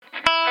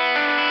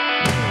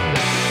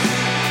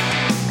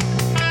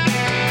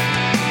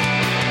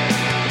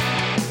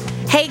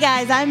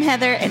guys, I'm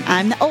Heather, and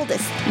I'm the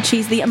oldest.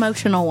 She's the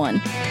emotional one.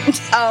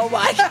 Oh,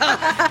 my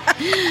God.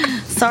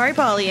 Sorry,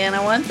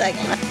 Pollyanna, 1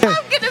 second. I'm gonna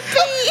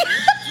pee.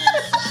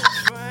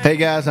 Hey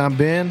guys, I'm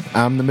Ben.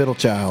 I'm the middle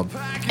child.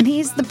 And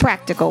he's the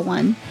practical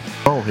one.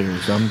 Oh,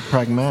 here's I'm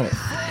pragmatic.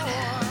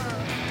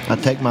 I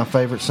take my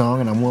favorite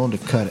song and I'm willing to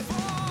cut it.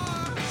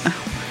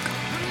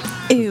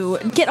 Ew,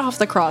 get off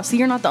the cross.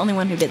 You're not the only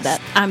one who did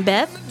that. I'm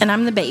Beth, and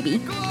I'm the baby.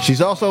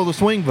 She's also the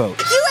swing vote.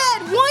 You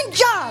had one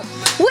job.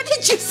 What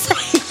did you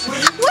say?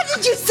 What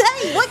did you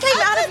say? What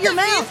came out of your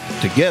mouth?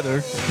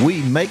 Together,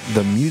 we make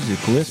the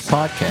Music List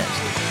Podcast.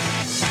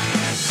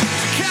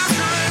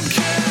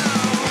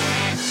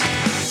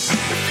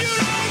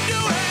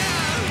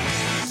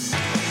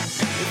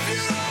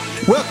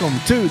 Welcome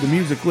to the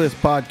Music List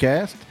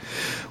Podcast.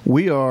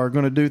 We are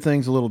going to do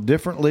things a little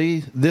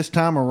differently this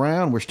time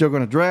around. We're still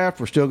going to draft.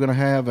 We're still going to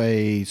have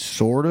a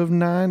sort of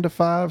 9 to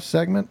 5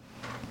 segment,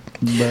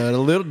 but a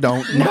little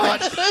not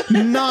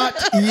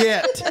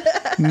yet.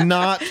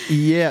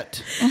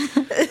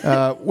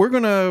 We're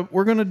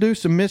gonna do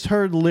some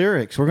misheard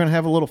lyrics. We're gonna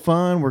have a little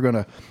fun. We're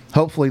gonna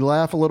hopefully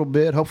laugh a little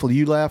bit. Hopefully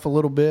you laugh a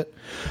little bit.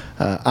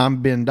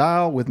 I'm Ben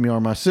Dial. With me are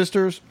my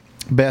sisters,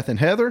 Beth and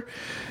Heather.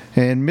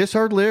 And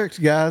misheard lyrics,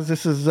 guys.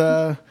 This is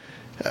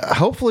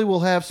hopefully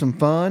we'll have some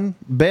fun.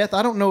 Beth,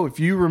 I don't know if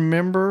you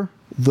remember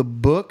the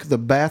book, the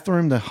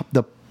bathroom,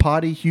 the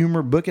potty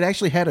humor book. It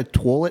actually had a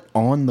toilet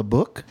on the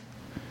book.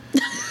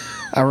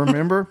 I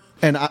remember,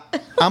 and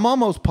I'm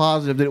almost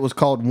positive that it was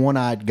called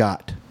One-Eyed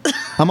Got.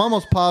 I'm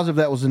almost positive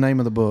that was the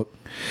name of the book,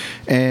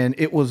 and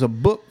it was a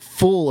book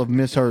full of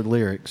misheard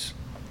lyrics,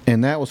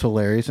 and that was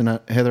hilarious. And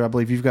Heather, I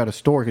believe you've got a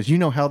story because you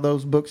know how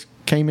those books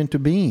came into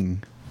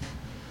being.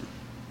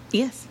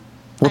 Yes,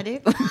 What I do.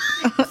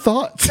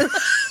 Thoughts?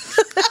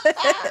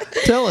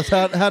 Tell us,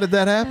 how did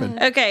that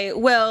happen? Okay,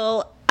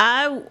 well,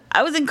 I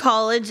was in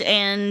college,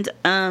 and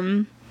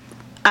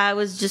I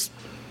was just,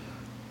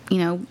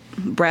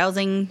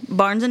 browsing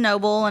Barnes &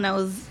 Noble, and I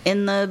was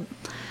in I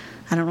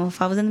don't know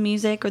if I was in the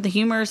music or the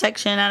humor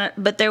section,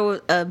 but there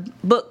was a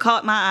book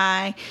caught my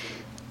eye,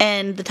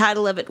 and the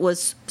title of it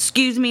was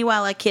 "Scuse Me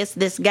While I Kiss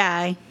This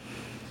Guy"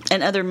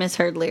 and Other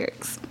Misheard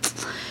Lyrics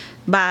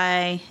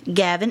by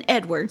Gavin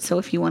Edwards. So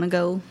if you want to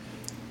go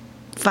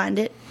find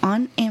it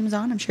on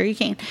Amazon, I'm sure you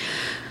can.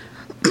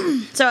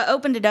 So I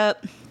opened it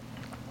up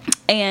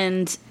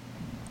and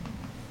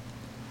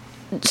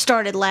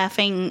started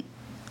laughing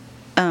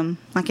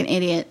like an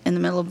idiot in the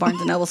middle of Barnes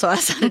 & Noble, so I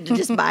decided to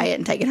just buy it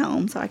and take it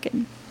home so I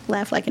could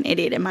laugh like an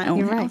idiot in my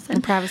own house.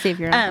 In privacy of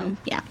your own home.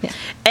 Yeah.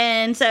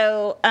 And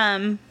so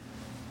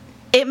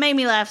it made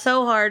me laugh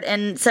so hard,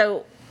 and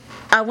so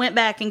I went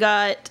back and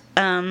got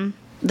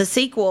the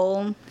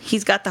sequel,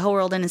 He's Got the Whole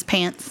World in His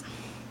Pants.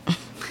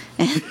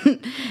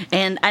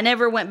 And I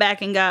never went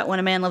back and got When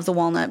a Man Loves a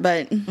Walnut,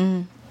 but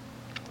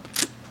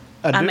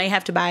I may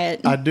have to buy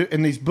it. I do.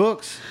 And these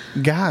books,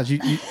 guys,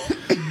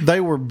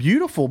 they were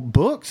beautiful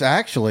books,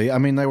 actually. I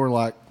mean, they were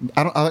like,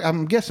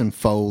 I'm guessing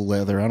faux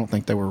leather. I don't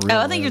think they were real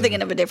I think you're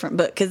thinking of a different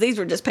book, because these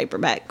were just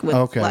paperback with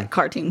like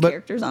cartoon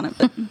characters on it.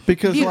 But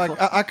because beautiful.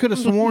 like I could have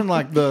sworn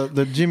like the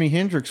Jimi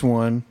Hendrix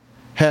one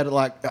had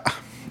like.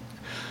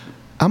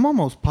 I'm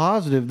almost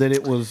positive that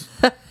it was.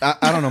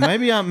 I don't know.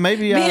 Maybe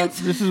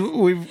this is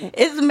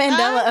It's the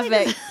Mandela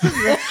effect.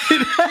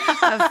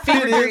 a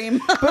fever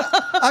dream. But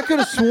I could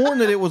have sworn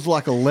that it was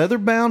like a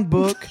leather-bound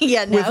book.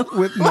 Yeah, no.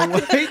 With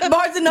Barnes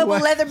 & Noble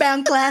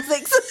leather-bound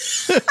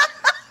classics.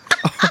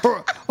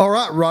 All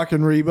right,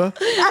 Rockin' Reba.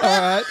 All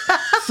right.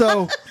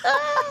 So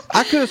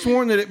I could have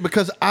sworn that it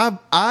because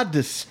I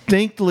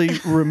distinctly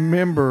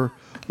remember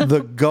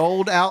the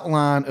gold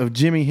outline of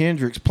Jimi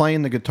Hendrix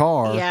playing the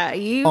guitar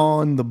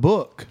on the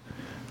book,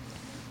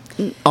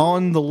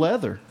 on the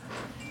leather.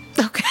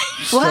 Okay.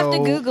 We'll have to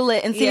Google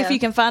it and see if you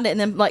can find it, and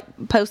then like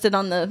post it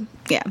on the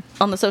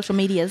social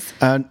medias.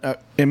 And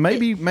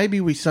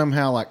maybe we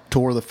somehow like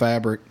tore the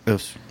fabric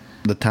of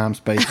the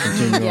time-space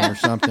continuum or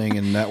something,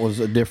 and that was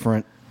a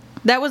different.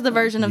 That was the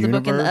version of the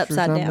book in the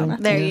upside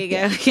down. There you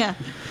go. Yeah.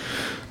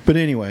 But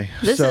anyway,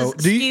 this is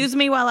Excuse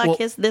Me While I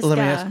Kiss This Guy. Let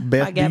me ask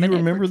Beth, do you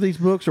remember these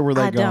books, or were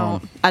they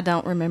gone? I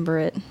don't remember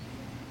it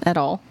at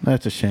all.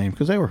 That's a shame,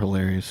 because they were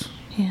hilarious.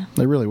 Yeah.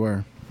 They really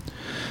were.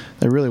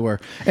 They really were.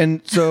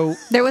 And so...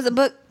 There was a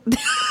book...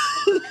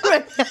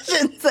 I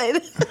shouldn't say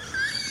this.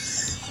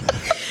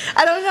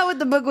 I don't know what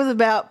the book was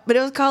about, but it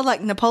was called like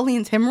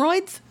Napoleon's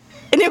Hemorrhoids,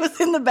 and it was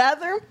in the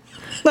bathroom.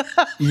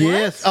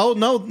 Yes. Oh,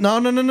 no.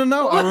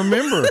 I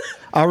remember.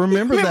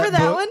 Remember that that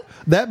book. one?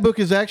 That book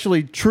is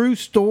actually true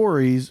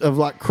stories of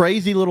like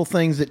crazy little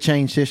things that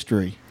changed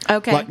history.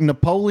 Okay. Like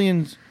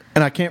Napoleon's,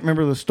 and I can't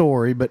remember the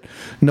story, but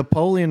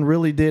Napoleon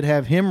really did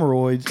have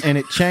hemorrhoids, and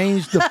it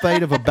changed the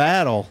fate of a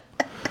battle.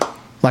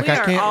 Like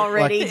we are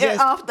already just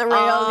off the rails.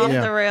 Off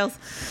the rails.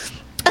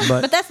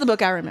 But that's the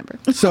book I remember.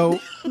 So,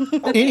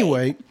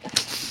 anyway,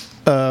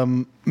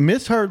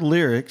 misheard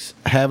lyrics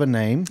have a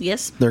name.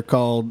 Yes. They're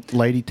called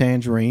Lady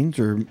Tangerines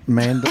or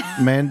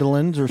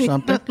mandolins or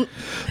something.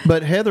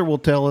 But Heather will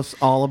tell us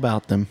all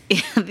about them.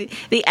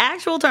 The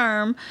actual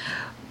term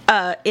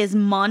is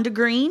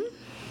mondegreen.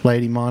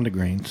 Lady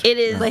Mondegreens. It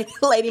is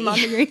Lady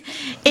Montague.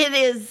 It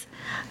is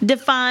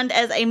defined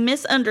as a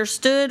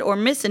misunderstood or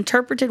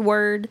misinterpreted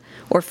word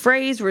or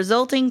phrase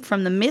resulting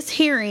from the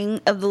mishearing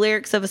of the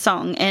lyrics of a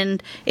song.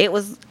 And it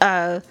was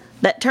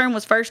that term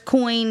was first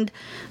coined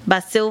by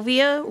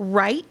Sylvia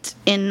Wright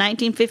in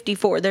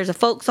 1954. There's a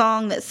folk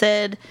song that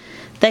said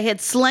they had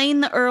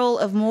slain the Earl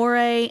of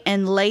Moray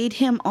and laid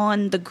him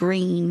on the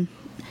green.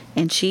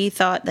 And she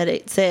thought that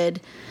it said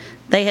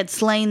they had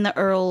slain the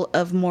Earl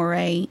of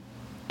Moray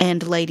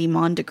and Lady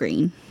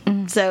Mondegreen.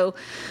 So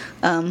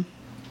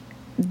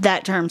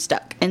that term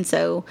stuck. And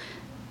so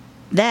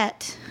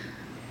that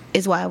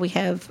is why we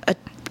have an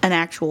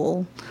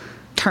actual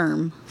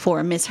term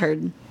for a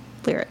misheard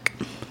lyric.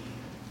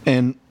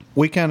 And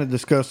we kind of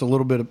discussed a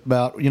little bit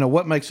about,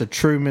 what makes a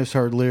true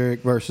misheard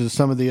lyric versus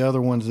some of the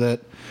other ones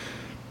that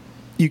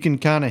you can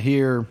kind of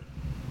hear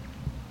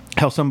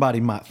how somebody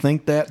might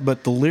think that,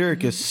 but the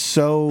lyric is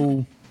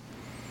so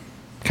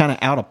kind of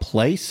out of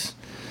place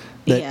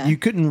that you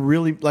couldn't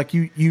really, like,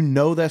 you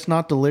know that's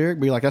not the lyric,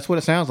 but you're like, that's what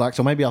it sounds like,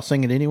 so maybe I'll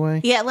sing it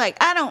anyway. Yeah, like,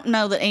 I don't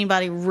know that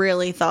anybody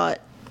really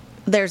thought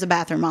there's a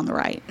bathroom on the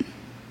right.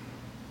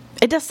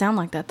 It does sound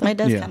like that, though. It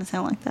does kind of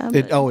sound like that.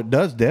 It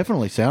does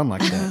definitely sound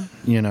like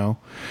that,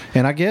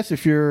 And I guess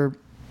if you're,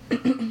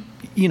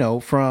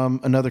 from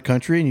another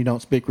country and you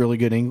don't speak really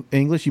good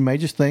English, you may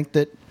just think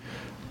that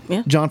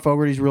John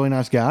Fogerty's a really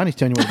nice guy and he's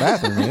telling you where the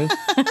bathroom is.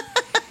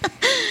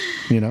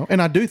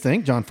 And I do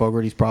think John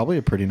Fogerty's probably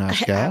a pretty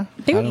nice guy.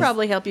 He would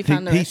probably help you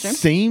find the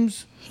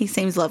restroom. He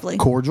seems lovely.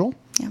 Cordial.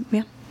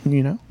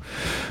 Yeah.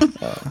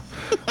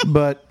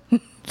 But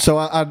so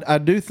I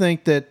do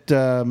think that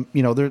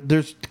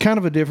there's kind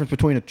of a difference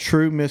between a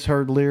true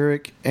misheard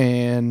lyric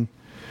and,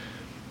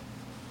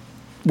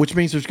 which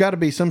means there's got to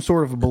be some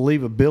sort of a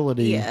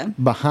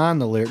believability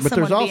behind the lyric. But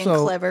Someone being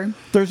clever.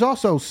 There's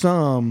also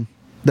some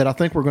that I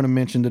think we're going to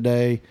mention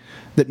today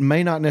that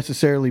may not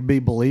necessarily be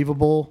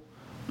believable,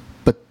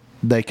 but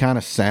they kind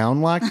of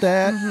sound like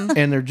that,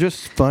 and they're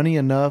just funny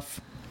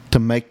enough to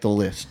make the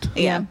list.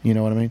 Yeah. You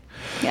know what I mean?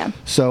 Yeah.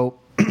 So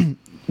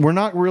we're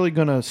not really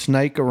going to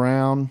snake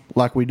around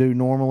like we do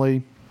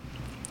normally,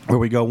 where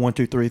we go 1,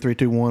 2, 3, 3,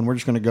 2, 1. We're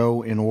just going to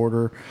go in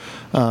order.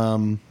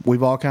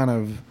 We've all kind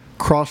of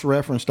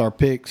cross-referenced our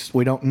picks.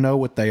 We don't know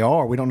what they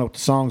are. We don't know what the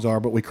songs are,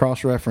 but we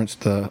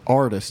cross-referenced the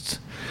artists.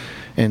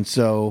 And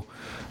so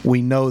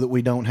we know that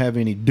we don't have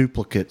any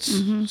duplicates.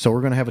 So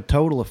we're going to have a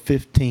total of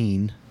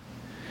 15.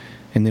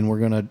 And then we're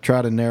going to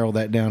try to narrow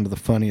that down to the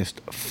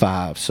funniest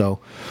 5. So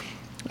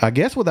I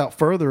guess without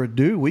further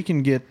ado, we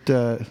can get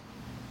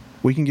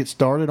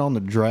started on the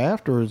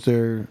draft, or is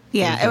there?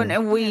 Yeah,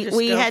 and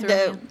we had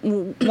to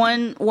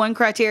one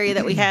criteria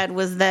that we had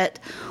was that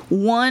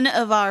one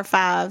of our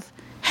 5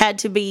 had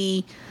to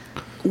be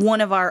one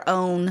of our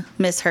own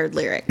misheard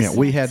lyrics. Yeah,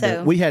 we had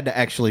to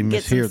actually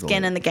get mishear some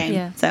skin in the game.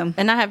 Yeah. So,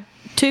 and I have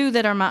 2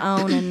 that are my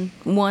own and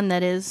one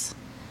that is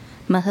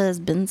my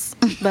husband's,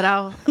 but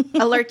I'll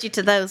alert you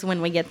to those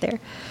when we get there.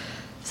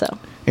 So.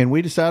 And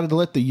we decided to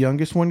let the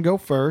youngest one go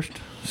first.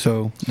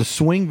 So the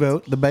swing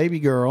vote, the baby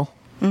girl,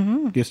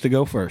 gets to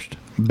go first.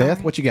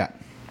 Beth, what you got?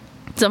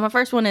 So my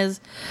first one is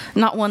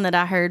not one that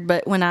I heard,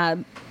 but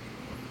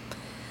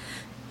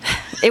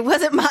it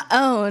wasn't my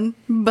own,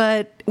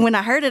 but when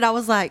I heard it, I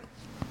was like,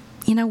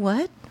 you know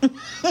what?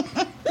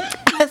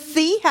 I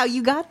see how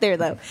you got there,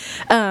 though.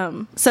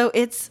 So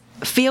it's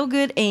Feel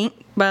Good Inc.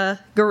 by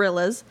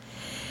Gorillaz.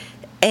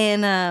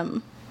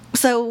 And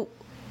so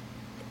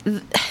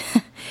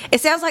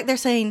it sounds like they're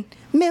saying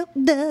milk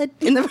dud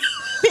in the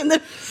in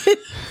the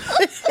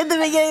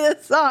beginning of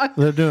the song.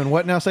 They're doing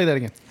what now? Say that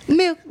again.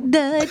 Milk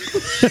dud.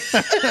 So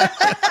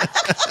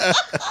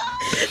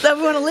if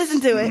we want to listen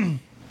to it,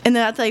 and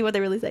then I'll tell you what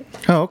they really say.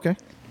 Oh, okay.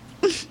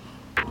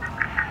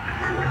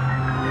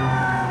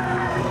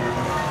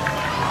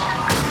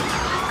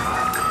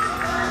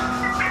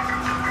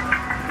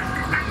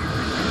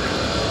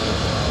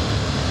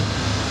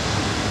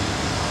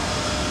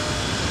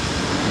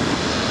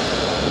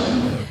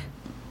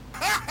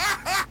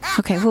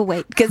 Okay, we'll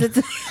wait because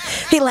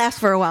he laughs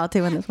for a while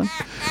too in this one.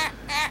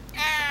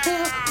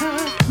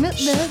 Do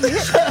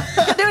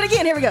it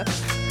again. Here we go.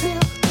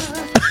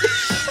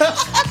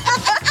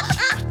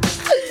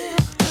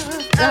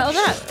 oh,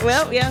 that.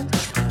 Well, yeah.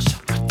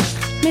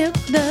 Milk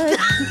dud.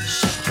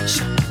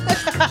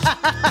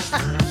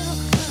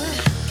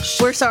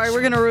 We're sorry.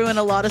 We're gonna ruin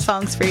a lot of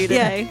songs for you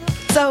today. Yeah.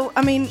 So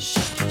I mean,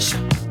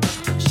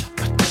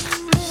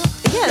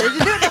 yeah, they just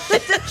do it.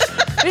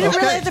 We didn't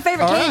realize it's a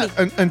favorite candy.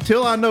 Right.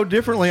 Until I know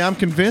differently, I'm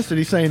convinced that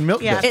he's saying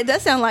milk dud. It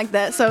does sound like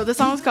that. So the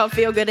song's called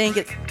Feel Good Inc.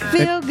 It's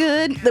Feel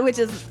Good, which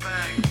is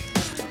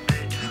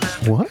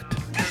what?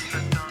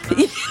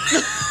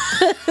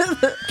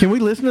 Can we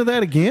listen to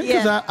that again?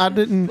 Because Yeah. I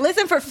didn't.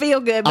 listen for Feel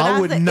Good. But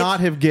I would think not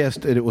have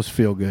guessed that it was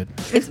feel good.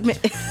 It's,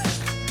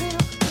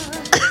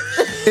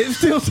 It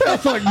still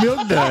sounds like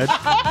milk dud.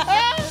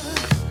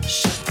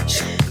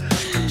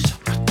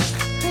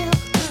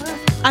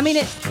 I mean,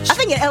 I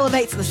think it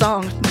elevates the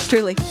song,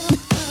 truly.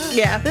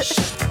 Yeah.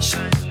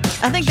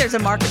 I think there's a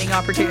marketing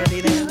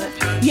opportunity there.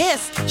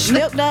 Yes,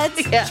 milk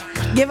duds. Yeah.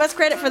 Give us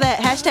credit for that.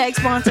 Hashtag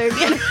sponsored.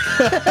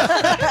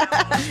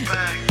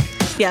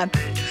 Yeah.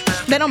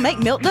 They don't make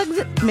milk duds.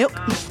 Milk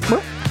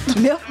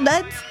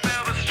duds.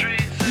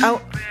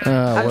 Oh,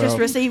 I've just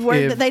received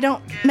word that they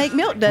don't make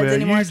milk duds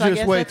anymore. You so I just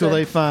guess wait that's till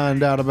they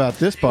find out about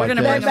this podcast.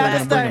 gonna bring them They're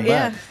back. gonna bring them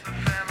Yeah.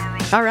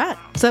 back. All right.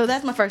 So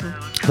that's my first one.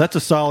 That's a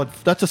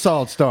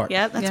solid start.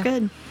 Yeah, that's Yeah.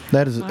 good.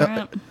 That is. All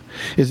right.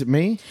 Is it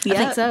me? Yeah. I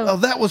think so. Oh,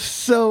 that was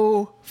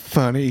so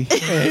funny.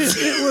 And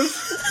it was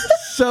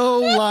so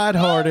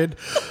lighthearted.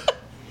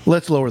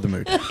 Let's lower the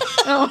mood.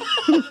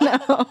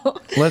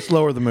 Let's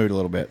lower the mood a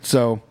little bit.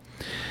 So,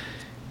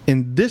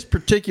 in this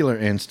particular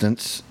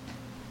instance,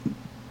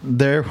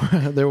 there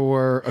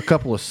were a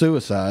couple of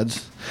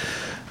suicides,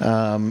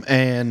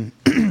 and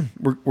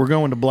we're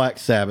going to Black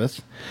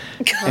Sabbath.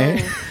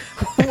 And,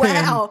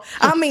 Wow.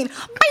 I mean,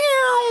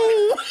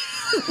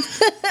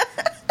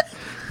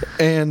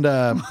 and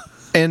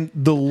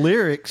the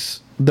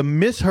lyrics, the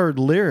misheard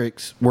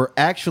lyrics, were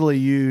actually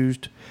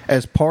used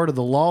as part of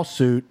the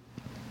lawsuit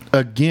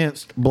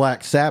against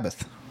Black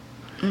Sabbath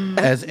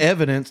as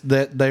evidence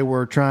that they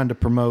were trying to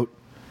promote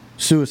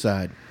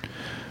suicide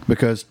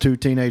because two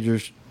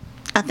teenagers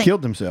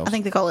killed themselves. I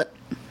think they call it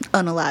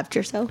unalived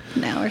yourself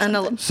now or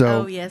something.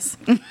 So- oh, yes.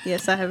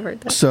 Yes, I have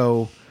heard that.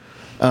 So,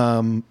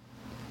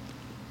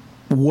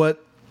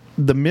 what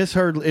the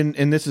misheard,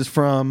 and this is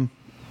from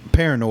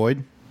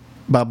Paranoid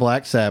by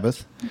Black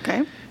Sabbath,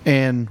 Okay.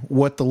 and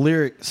what the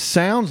lyric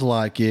sounds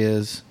like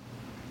is,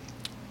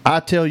 I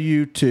tell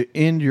you to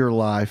end your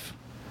life,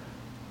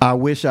 I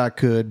wish I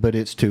could, but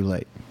it's too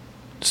late.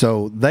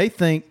 So they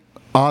think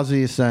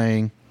Ozzy is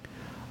saying,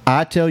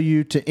 I tell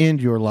you to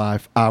end your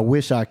life, I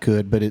wish I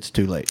could, but it's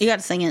too late. You got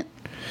to sing it.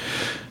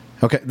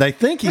 Okay, they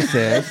think he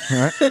says, all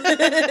right,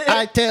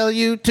 I tell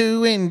you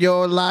to end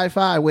your life,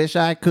 I wish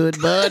I could,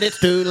 but it's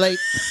too late.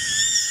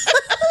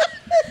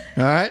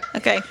 All right?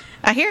 Okay.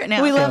 I hear it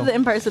now. We love the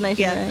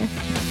impersonation. Yeah.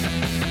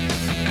 Right?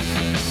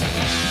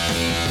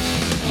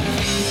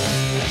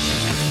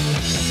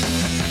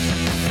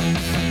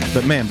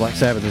 But man, Black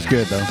Sabbath is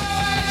good, though. All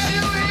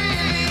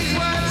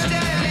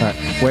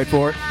right, wait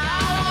for it.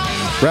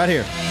 Right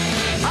here.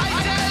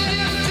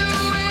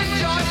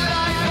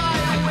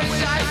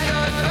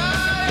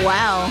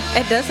 Wow.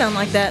 It does sound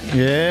like that.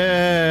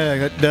 Yeah,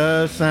 it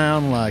does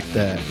sound like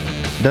that.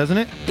 Doesn't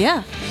it?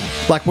 Yeah.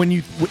 Like when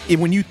you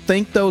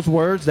think those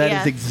words, that is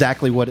Yeah.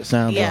 exactly what it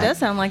sounds Yeah. It like. does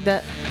sound like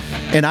that.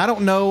 And I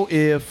don't know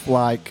if,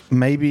 like,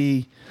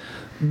 maybe,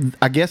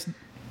 I guess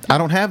I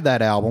don't have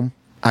that album.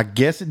 I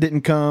guess it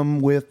didn't come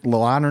with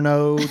liner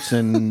notes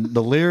and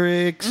the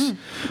lyrics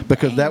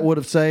because that would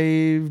have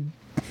saved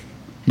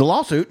the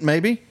lawsuit,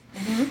 maybe.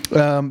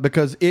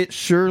 Because it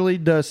surely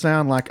does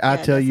sound like I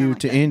it tell does you sound like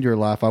to that. end your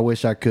life. I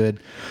wish I could,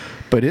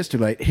 but it's too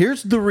late.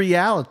 Here's the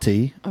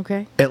reality,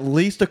 Okay. at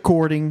least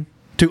according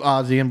to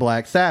Ozzy and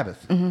Black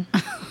Sabbath.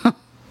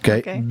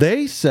 Okay.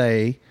 They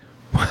say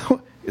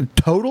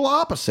total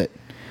opposite.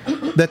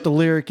 That the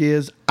lyric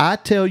is, I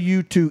tell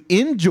you to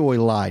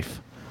enjoy life.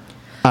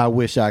 I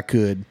wish I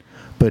could,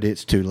 but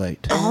it's too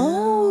late.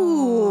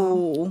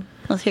 Oh.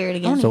 Let's hear it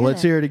again. So hear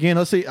let's that. hear it again.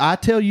 Let's see. I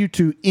tell you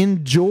to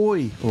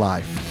enjoy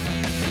life.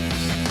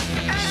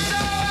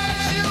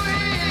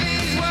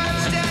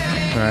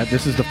 All right,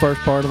 this is the first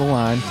part of the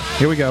line.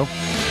 Here we go.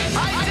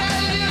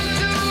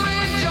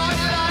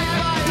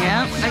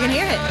 Yeah, I can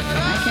hear it.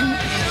 I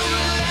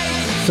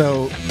can.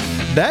 So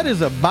that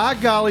is a by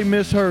golly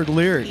misheard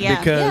lyric Yeah.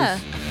 because Yeah.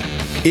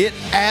 it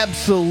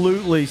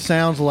absolutely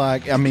sounds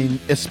like, I mean,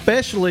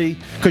 especially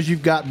because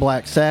you've got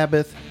Black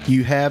Sabbath,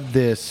 you have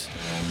this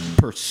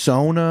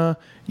persona,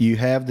 you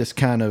have this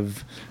kind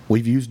of,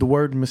 we've used the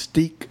word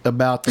mystique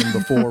about them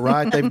before,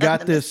 right? They've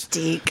got this,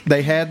 mystique.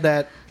 they had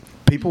that,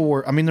 people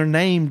were, I mean, they're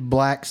named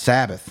Black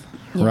Sabbath,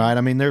 right?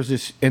 I mean, there's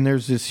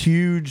this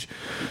huge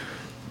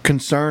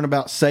concern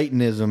about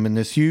Satanism and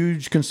this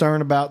huge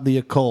concern about the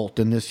occult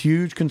and this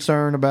huge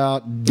concern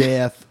about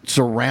death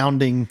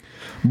surrounding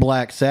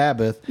Black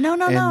Sabbath. No.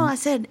 And- I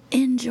said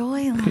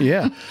enjoy life.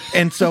 Yeah.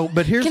 And so,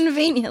 but here's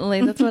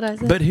Conveniently, that's what I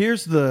said. but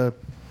here's the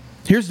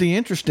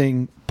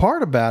interesting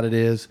part about it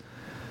is,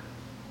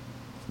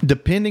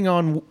 depending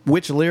on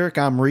which lyric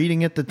I'm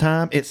reading at the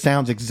time, it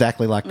sounds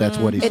exactly like that's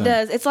what he's it saying.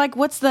 does. It's like,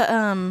 what's the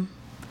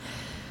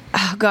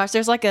oh gosh,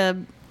 there's like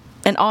an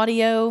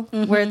audio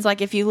where it's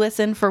like if you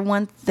listen for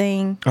one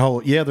thing.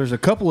 Oh yeah, there's a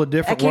couple of I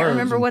different can't words.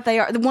 remember what they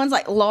are. The ones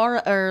like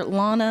Laura or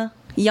Lana,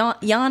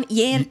 Yanni,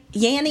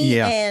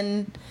 Yeah.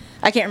 and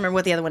I can't remember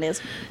what the other one is.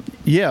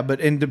 Yeah, but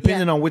and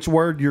depending Yeah. on which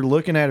word you're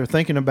looking at or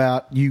thinking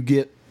about, you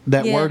get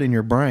that Yeah. word in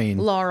your brain.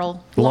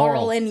 Laurel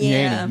and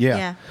Yanni, yeah.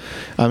 yeah.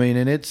 I mean,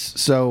 and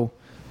it's so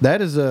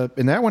that is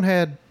and that one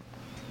had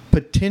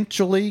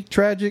potentially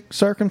tragic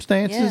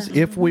circumstances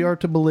Yeah. if we are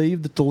to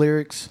believe that the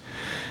lyrics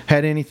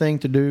had anything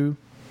to do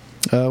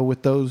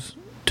with those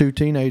two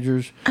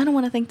teenagers. I don't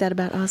want to think that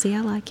about Ozzy.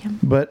 I like him.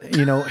 But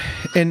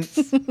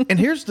and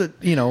here's the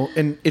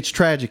and it's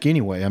tragic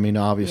anyway. I mean,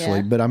 obviously,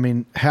 Yeah. but I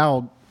mean,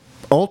 how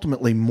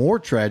ultimately more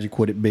tragic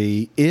would it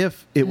be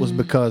if it was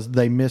because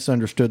they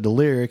misunderstood the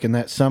lyric and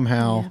that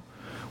somehow Yeah.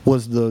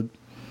 was the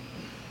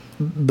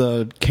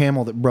the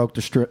camel that broke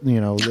the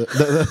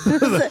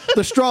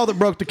the straw that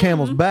broke the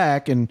camel's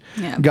back and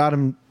got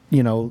him,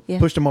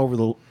 pushed him over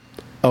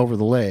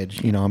the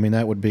ledge. I mean,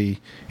 that would be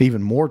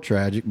even more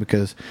tragic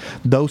because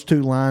those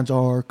two lines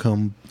are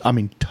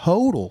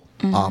total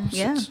opposites.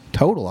 Yeah.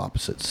 Total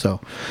opposites. So,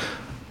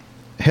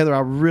 Heather, I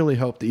really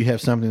hope that you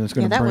have something that's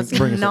going to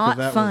bring us up. Not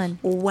That fun.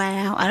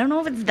 Wow. I don't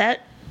know if it's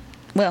that.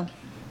 Well.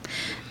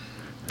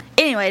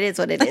 Anyway, it is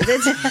what it is.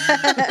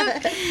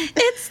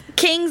 It's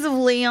Kings of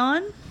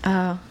Leon.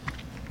 Oh.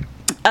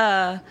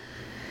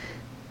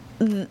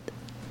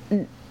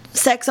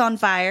 Sex on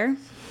Fire.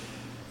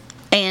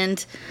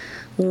 And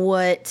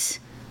what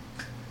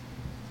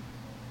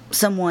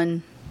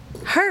someone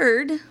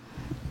heard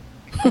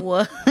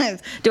was...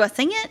 Do I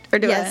sing it? Or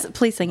do Yes,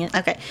 please sing it.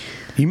 Okay.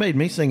 You made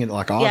me sing it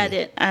like Ozzy. Yeah, I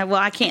did.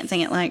 I can't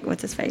sing it like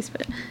what's his face,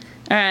 but...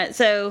 All right,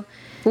 so...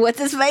 What's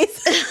his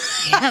face?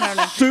 I don't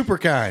know. Super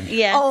kind.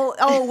 Yeah.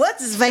 Oh,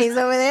 what's his face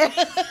over there?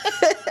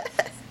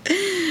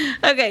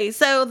 Okay,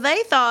 so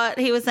they thought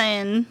he was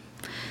saying,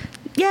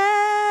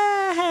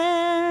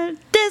 yeah,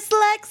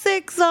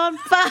 dyslexics on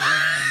fire.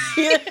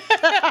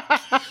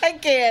 I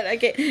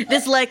can't.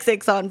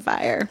 Dyslexics on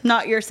fire.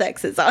 Not your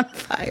sex is on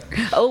fire.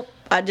 Oh,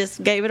 I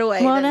just gave it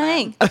away. Well,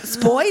 didn't dang.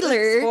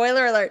 Spoiler.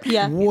 Spoiler alert.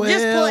 Yeah. Well,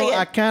 Just play it.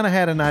 I kind of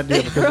had an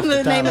idea because From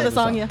the name of the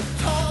song, yeah.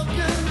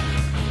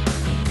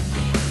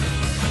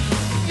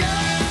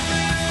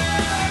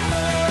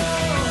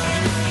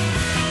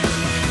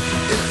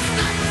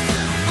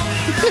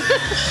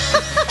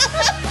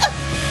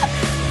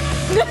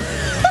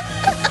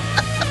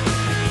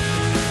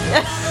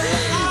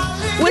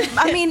 Which,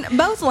 I mean,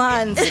 both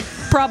lines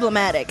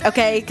problematic,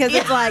 okay? Because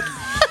it's like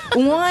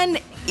one,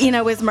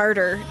 is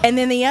murder, and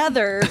then the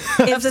other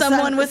is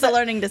someone with a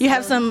learning You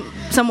have disability.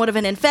 somewhat of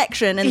an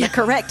infection in the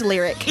correct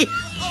lyric,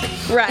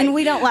 Right. and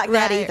we don't like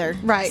that Right. either.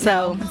 Right.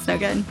 So It's no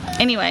good.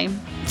 Anyway,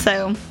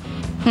 so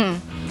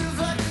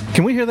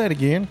Can we hear that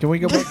again? Can we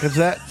go back? Because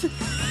that...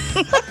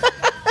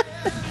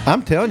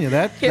 I'm telling you,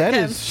 that Here it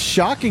is comes.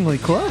 shockingly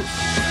close.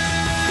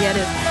 yeah, it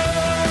is.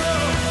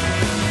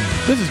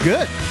 This is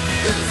good.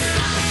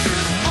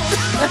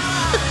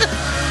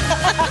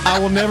 I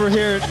will never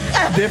hear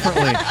it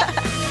differently.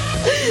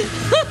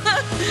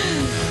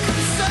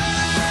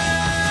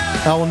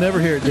 I will never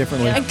hear it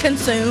differently. and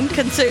consumed,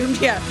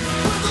 yeah.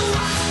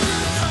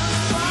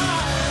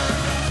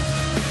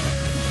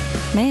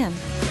 Man,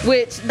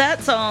 Which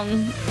that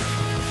song,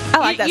 I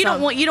like that you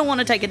song. don't want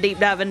to take a deep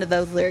dive into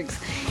those lyrics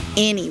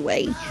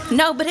anyway.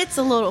 No, but it's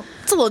a little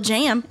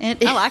jam.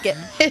 It- I like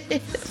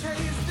it.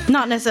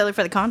 Not necessarily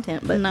for the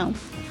content, but No.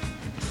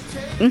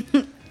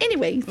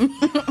 Anyways,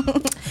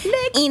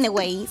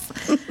 anyways.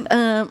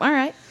 All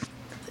right.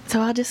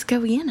 So I'll just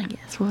go again, I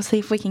guess. We'll see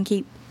if we can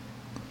keep.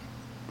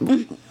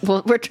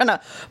 Well, we're trying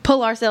to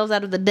pull ourselves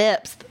out of the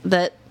depths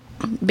that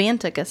Ben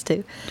took us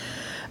to.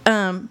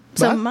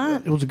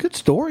 It was a good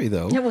story,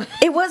 though.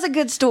 It was a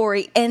good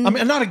story, and I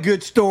mean, not a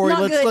good story.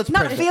 not let's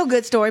not a preface it. feel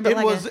good story, but It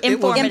like was- an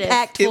it was-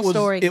 impactful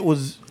story. It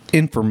was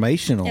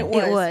informational. It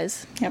It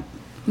was. Yep.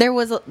 There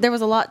was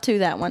a lot to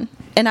that one,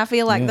 and I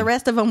feel like Yeah. the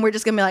rest of them we're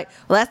just gonna be like,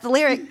 well, that's the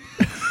lyric.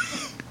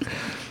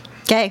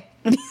 Okay.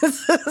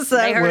 So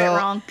They heard it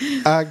wrong.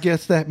 I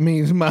guess that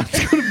means mine's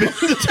going to be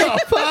the top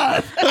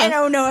 5. I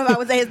don't know if I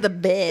would say it's the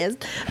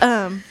best.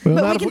 But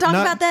we can talk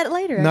about that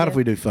later. I Not if guess.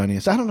 we do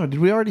funniest. I don't know. Did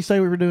we already say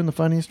we were doing the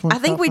funniest one? I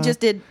think we just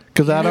did.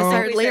 Because I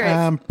Misheard don't. lyrics.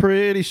 I'm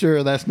pretty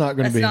sure that's not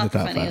going to That's be in not the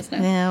the top funniest. 5.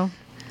 No.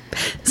 Yeah.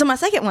 So my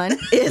second one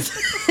is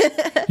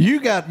You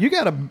got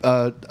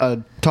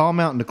a tall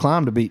mountain to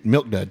climb to beat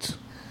Milk Duds.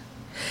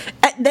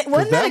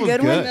 wasn't that a was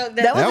good good. one? That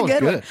That was was a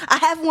good one. good. I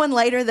have one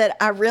later that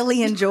I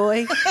really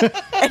enjoy,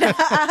 and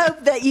I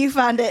hope that you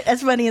find it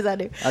as funny as I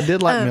do. I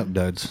did like Milk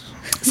Duds.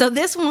 So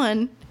this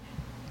one,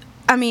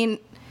 I mean,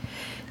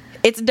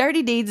 it's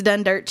 "Dirty Deeds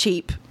Done Dirt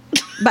Cheap"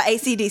 by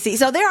AC/DC.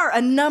 So there are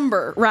a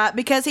number, right?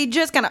 Because he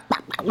just kind of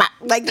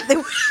like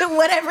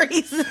whatever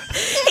he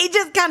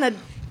just kind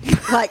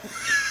of like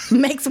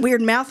makes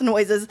weird mouth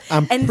noises.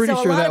 I'm and pretty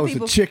so sure lot that of was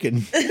people, a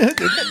chicken.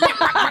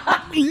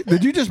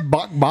 Did you just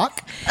bok?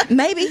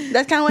 Maybe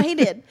that's kind of what he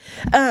did.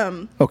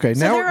 Okay, So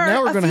now there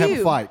are we're going to have a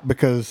few. fight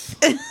because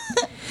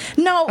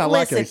No, I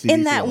like listen. AC/DC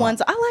In that a one, lot.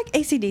 so I like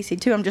AC/DC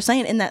too. I'm just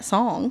saying, in that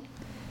song,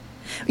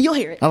 you'll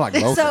hear it. I like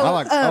both. So, I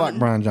like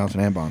Brian Johnson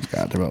and Bon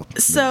Scott. They're both.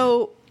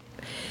 So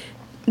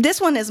this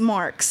one is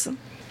Mark's,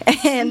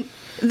 and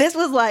this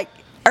was like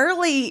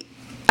early.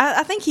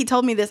 I think he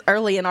told me this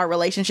early in our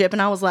relationship,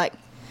 and I was like,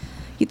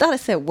 "You thought I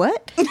said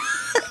what?"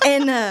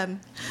 And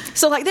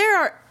so like there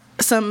are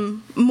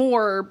some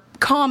more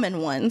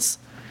common ones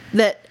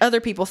that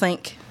other people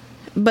think,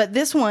 but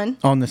this one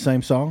On the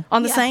same song?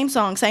 on the Yeah. same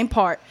song, same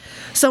part.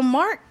 So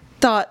Mark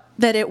thought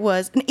that it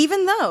was,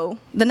 even though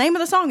the name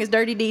of the song is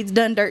 "Dirty Deeds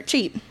Done Dirt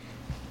Cheap,"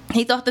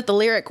 he thought that the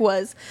lyric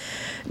was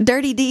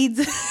 "Dirty Deeds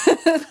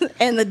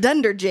and the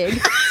Dunder Jig,"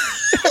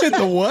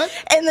 The what?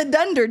 and the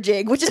Dunder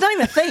Jig, which is not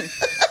even a thing.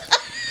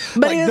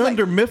 But Like he was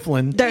Dunder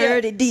Mifflin.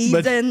 "Dirty Deeds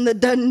But- and the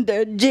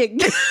Dunder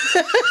Jig."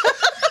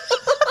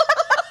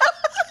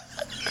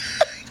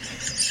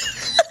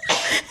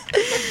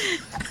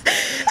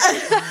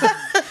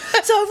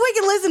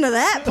 listen to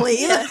that,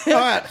 please. All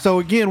right. So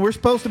again, we're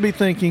supposed to be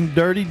thinking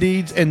Dirty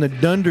Deeds and the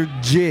Dunder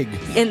Jig.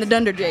 In the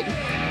Dunder Jig.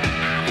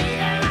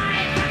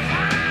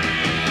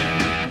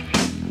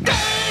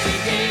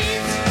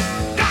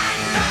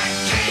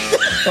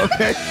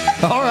 Okay.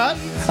 All right.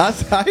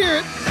 I hear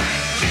it.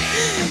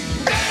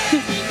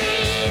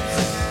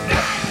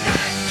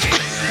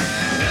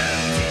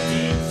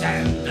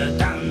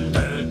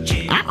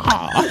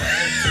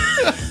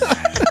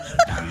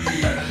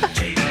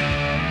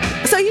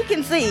 So you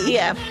can see.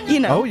 Yeah. You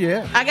know. Oh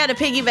yeah. I got to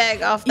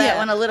piggyback off that Yeah.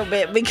 one a little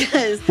bit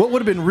because What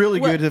would have been really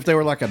good if they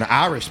were like an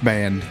Irish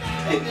band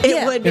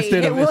it would be.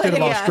 instead of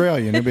yeah.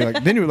 Australian. It'd be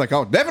like then you were like,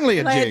 oh, definitely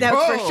a jig. That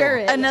Whoa. for sure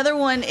is. Another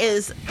one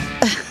is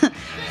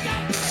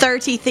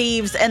 30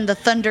 Thieves and the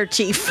Thunder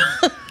Chief.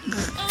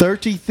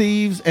 30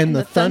 Thieves and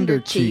the Thunder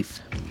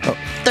Chief. Oh,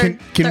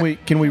 can we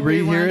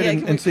rehear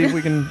it and see if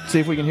we can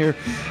hear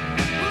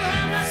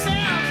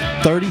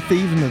 30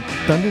 Thieves and the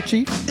Thunder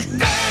Chief?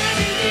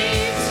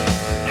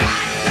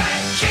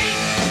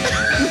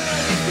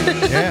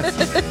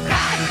 Yes.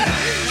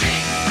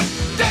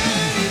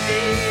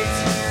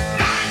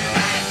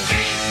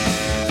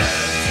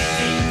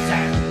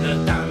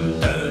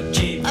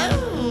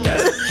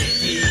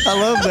 I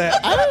love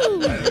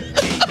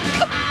that.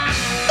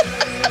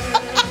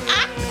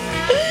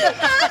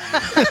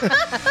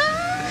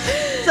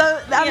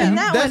 So I mean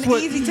that That's one's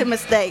what- easy to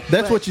mistake.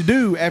 That's but- what you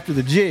do after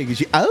the jig is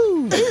you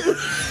oh.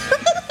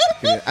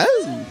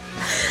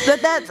 But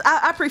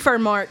I prefer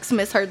Mark's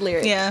Misheard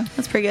lyric. Yeah,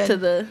 that's pretty good. To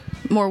the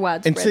more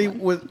widespread. And see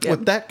one.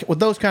 with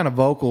those kind of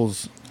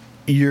vocals,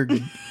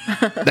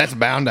 that's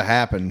bound to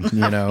happen,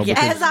 you know.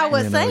 because, As I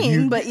was you know,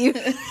 saying, but you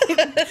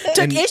took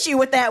And- issue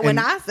with that when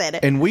and- I said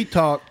it. And we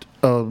talked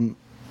a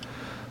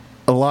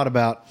lot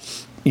about,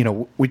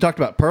 we talked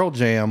about Pearl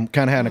Jam,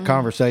 kind of having a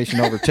conversation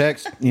over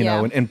text, you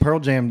know, Yeah. and Pearl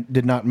Jam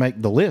did not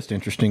make the list,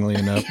 interestingly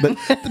enough. But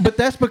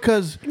that's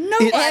because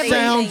Nobody.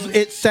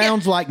 it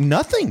sounds like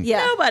nothing.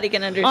 Yeah. Nobody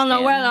can understand. On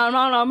the well,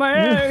 on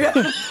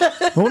the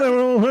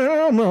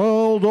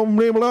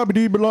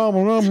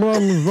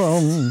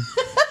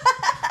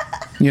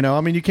You know,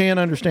 I mean, you can't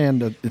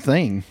understand a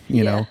thing,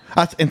 you know.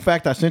 In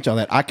fact, I sent y'all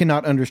that. I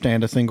cannot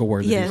understand a single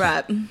word. that he Yes. said,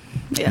 Right.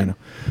 Yeah. You know,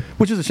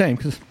 which is a shame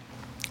because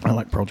I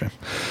like Pearl Jam.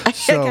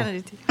 So,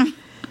 kind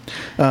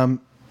of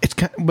it's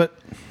kind but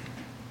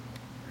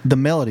the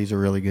melodies are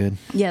really good.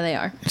 yeah, they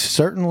are. It's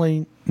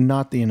certainly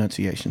not the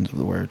enunciations of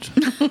the words.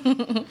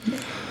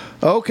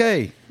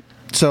 Okay,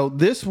 so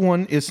this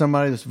one is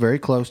somebody that's very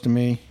close to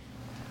me.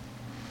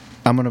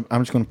 I'm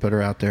just gonna put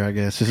her out there. I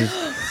guess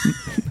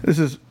this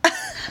is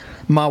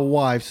my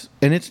wife's,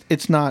 and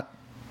it's not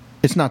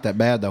that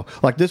bad though.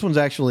 Like this one's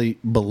actually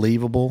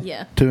believable,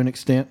 Yeah. to an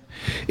extent.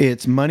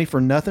 It's "Money for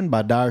Nothing"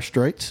 by Dire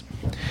Straits,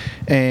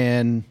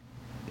 and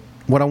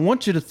what I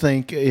want you to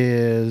think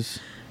is,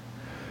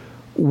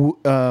 you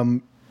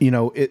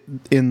know, it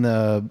in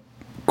the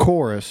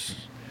chorus,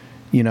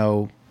 you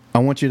know, I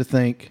want you to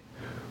think,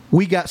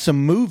 we got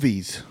some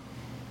movies,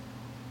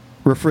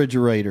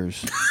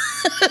 refrigerators.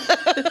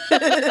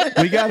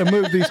 We got to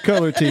move these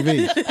color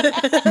TVs.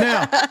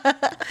 Now,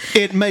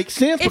 it makes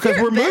sense because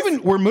you're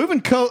we're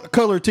moving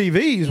color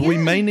TVs. We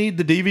may need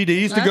the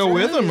DVDs to go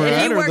with them, If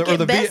right? you work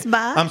at Best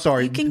Buy, I'm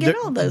sorry, you can get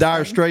all those Dire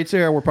things. Straits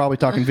era. We're probably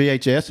talking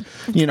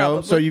VHS. You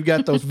know, so you've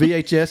got those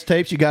VHS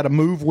tapes. You got to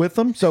move with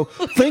them. So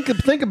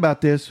think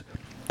about this.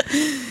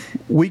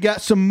 We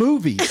got some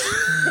movies.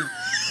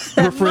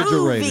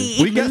 Refrigerators.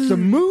 movie. We got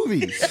some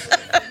movies.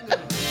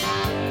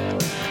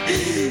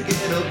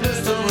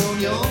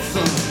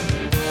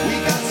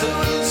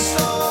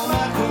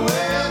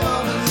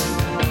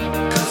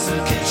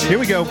 Here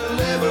we go.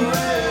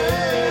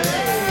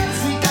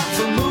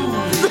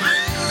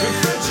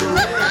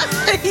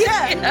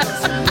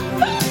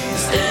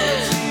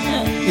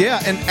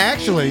 Yeah, and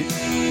actually,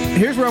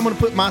 here's where I'm going to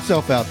put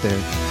myself out there.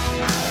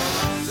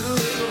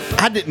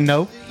 I didn't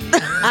know.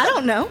 I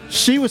don't know.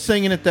 She was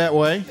singing it that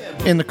way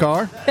in the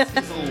car. All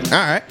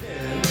right.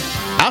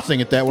 I'll sing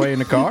it that way in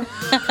the car.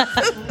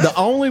 The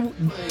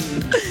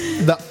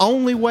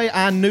only way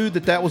I knew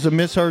that was a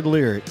misheard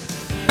lyric,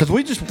 because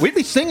we'd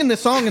be singing this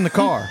song in the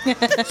car.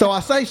 So I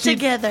say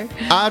Together.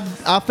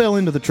 I fell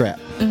into the trap,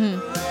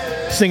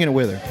 singing it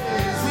with her.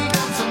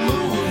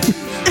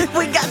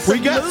 We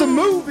got some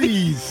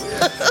movies.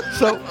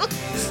 So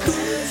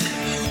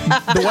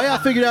the way I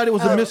figured out it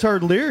was a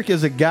misheard lyric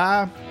is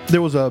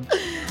there was a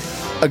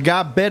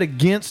guy bet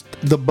against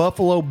the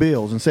Buffalo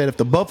Bills and said, if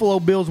the Buffalo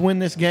Bills win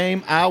this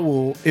game,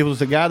 it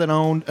was a guy that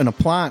owned an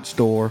appliance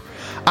store.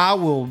 I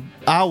will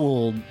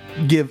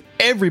give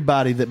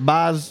everybody that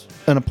buys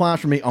an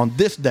appliance from me on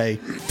this day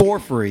for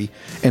free.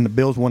 And the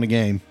Bills won the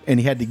game, and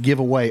he had to give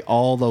away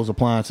all those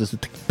appliances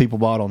that people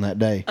bought on that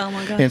day. Oh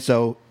my God. And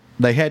so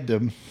they had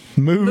to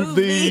move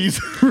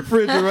these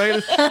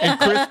refrigerators.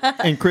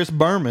 And Chris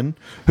Berman,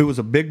 who was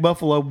a big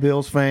Buffalo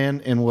Bills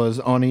fan and was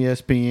on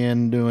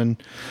ESPN doing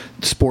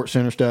Sports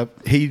Center stuff,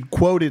 he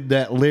quoted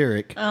that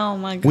lyric. Oh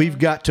my God. We've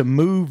got to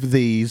move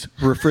these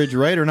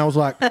refrigerator. And I was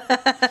like,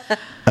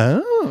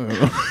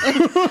 oh.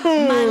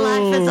 My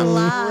life is a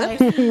lie.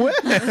 Well,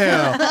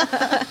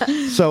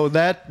 so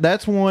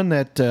that's one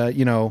that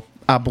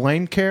I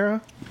blame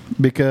Kara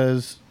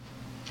because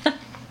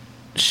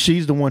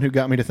she's the one who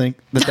got me to think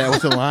that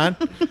was the line.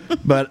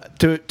 But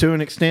to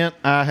an extent,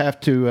 I have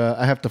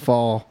to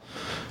fall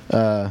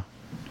a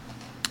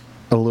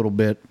little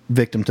bit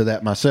victim to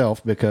that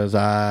myself because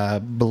I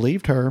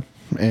believed her.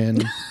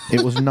 And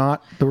it was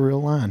not the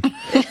real line.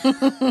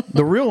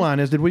 The real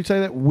line is, did we say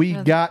that? We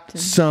got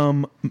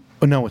some...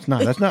 Oh, no, it's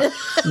not. That's not...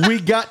 We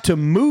got to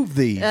move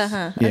these.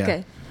 Uh-huh. Yeah.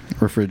 Okay.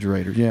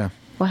 Refrigerators, yeah.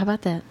 Well, how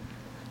about that?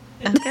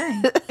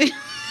 Okay.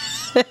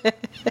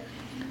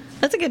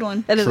 That's a good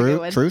one. That is a good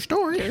one. True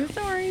story. True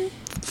story.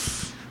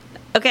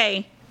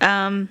 Okay.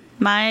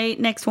 My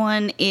next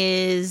one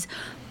is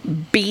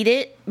Beat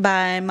It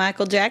by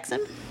Michael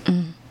Jackson.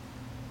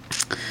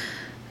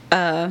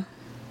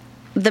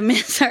 The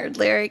Misheard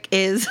lyric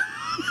is,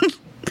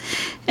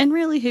 and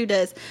really who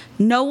does?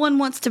 No one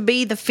wants to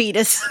be the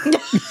fetus.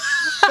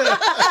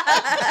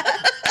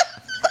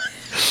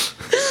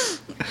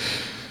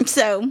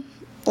 So,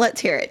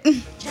 let's hear it.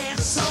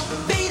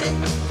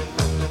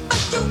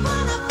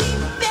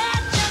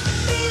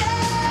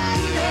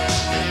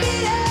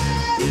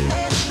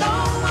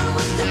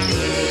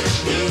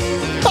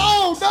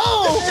 Oh,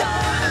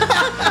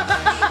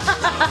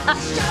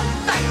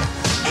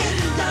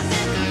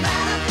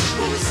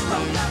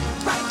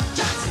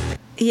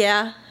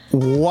 Yeah. no!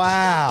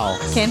 Wow.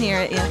 Can't hear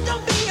it, yeah.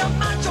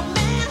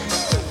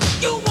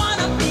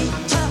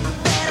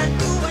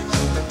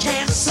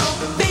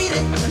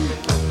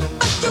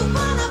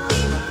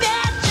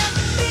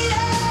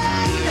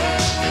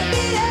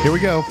 Here we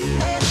go.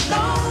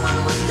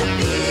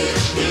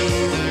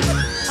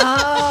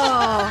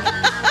 Oh.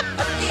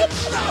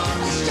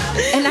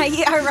 And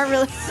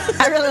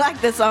I really like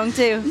this song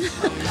too.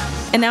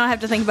 And now I have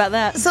to think about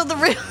that. So the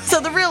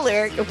real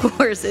lyric, of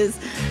course, is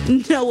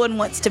no one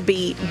wants to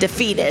be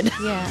defeated.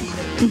 Yeah.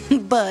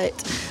 But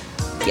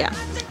yeah,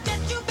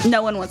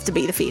 no one wants to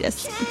be the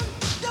fetus.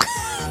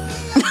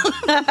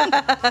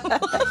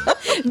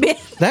 Ben,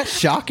 That's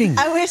shocking.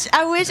 I wish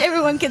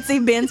everyone could see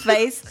Ben's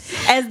face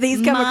as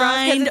these come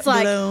across, because it's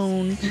like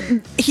blown.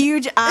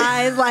 huge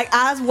eyes, like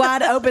eyes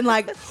wide open,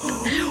 like,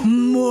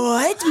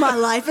 what? My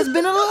life has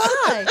been a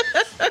lie.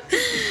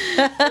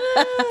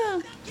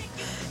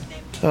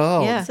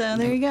 Oh. Yeah. So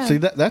there you go. See,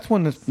 that's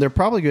when they're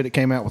probably good at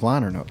came out with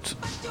liner notes.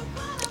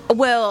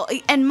 Well,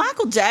 and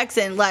Michael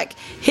Jackson, like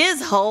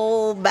his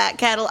whole back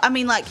catalog. I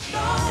mean, like,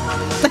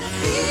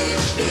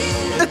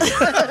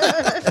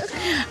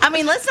 I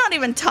mean, let's not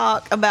even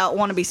talk about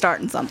 "Want to Be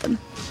Starting Something."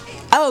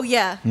 Oh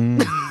yeah.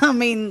 I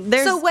mean,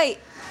 there's So wait.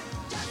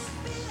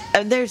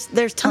 there's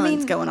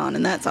tons going on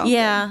in that song.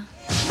 Yeah.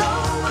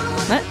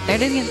 What? There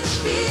it is again.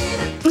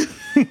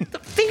 The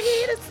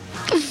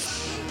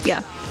fetus.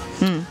 Yeah.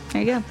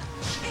 There you go.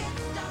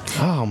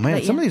 Oh man,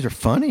 But some yeah. of these are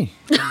funny.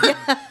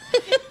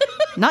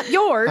 Not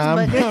yours,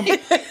 but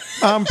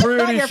I'm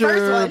pretty your first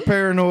sure one.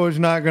 Paranoid's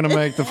not going to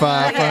make the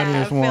five Yeah, I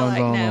funniest feel ones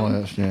like on no. the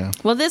list. Yeah.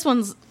 well,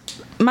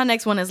 my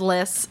next one is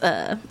less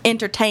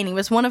entertaining. It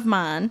was one of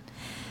mine,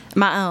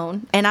 my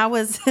own, and I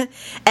was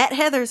at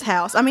Heather's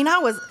house. I mean,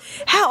 how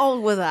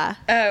old was I?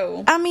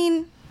 Oh, I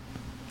mean,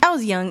 I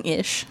was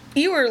young-ish.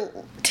 you were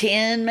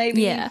 10,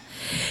 maybe. Yeah.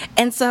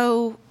 And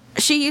so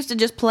she used to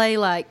just play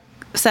like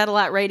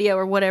satellite radio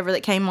or whatever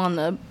that came on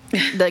the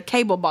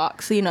cable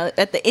box,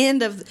 at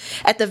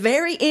the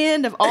very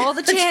end of all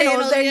the channels,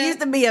 Channels, there yeah.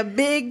 used to be a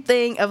big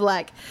thing of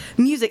like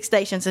music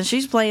stations, and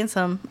she's playing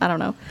some, I don't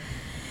know.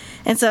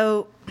 And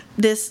so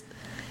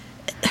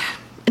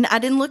and I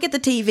didn't look at the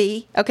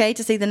TV, okay,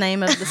 to see the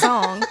name of the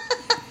song.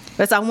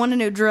 It's I Want a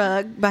New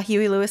Drug by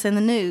Huey Lewis and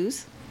the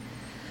News.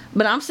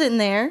 But I'm sitting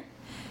there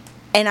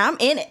and I'm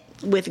in it.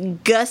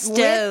 With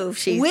gusto, with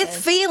she said.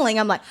 feeling.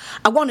 I'm like,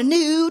 I want a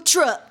new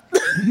truck. I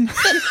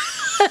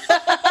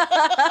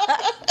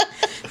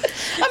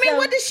mean,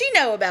 what does she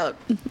know about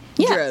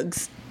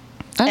drugs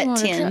I at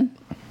want a 10?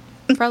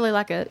 truck. Probably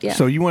like a, yeah.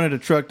 So you wanted a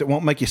truck that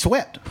won't make you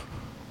sweat.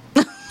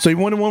 So you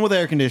wanted one with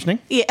air conditioning.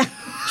 Yeah.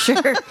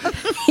 Sure.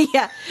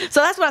 Yeah. So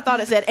that's what I thought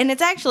it said. And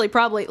it's actually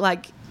probably,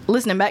 like,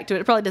 listening back to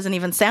it, it probably doesn't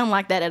even sound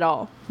like that at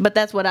all. But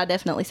that's what I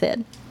definitely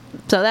said.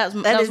 So that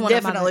was That is one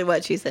of my- definitely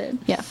what she said.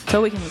 Yeah.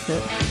 So we can listen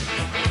to it.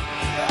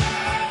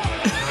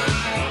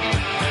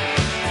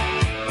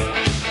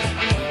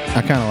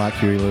 I kind of like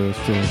Huey Lewis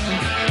too.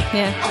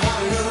 Yeah.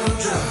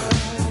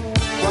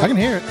 I can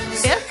hear it.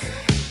 Yeah.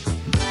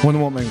 One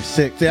that won't make me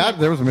sick. See,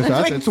 there was a mistake.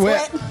 I said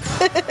sweat.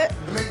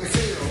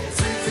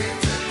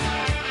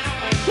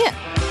 Yeah.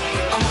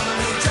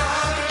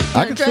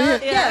 I can see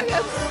it. Yeah.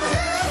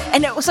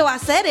 And so I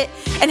said it,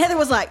 and Heather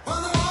was like,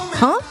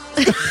 huh?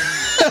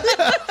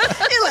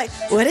 You're like,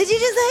 what did you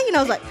just say? And I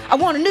was like, I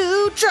want a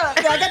new truck.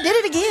 Like, I did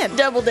it again.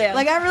 Double down.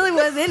 Like, I really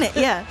was in it,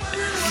 yeah.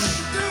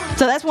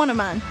 So that's one of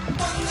mine.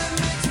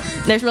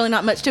 There's really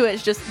not much to it.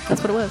 It's just,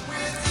 that's what it was.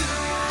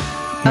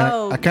 Man,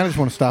 Oh. I kind of just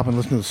want to stop and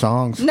listen to the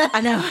songs.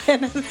 I know.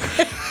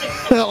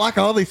 I like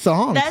all these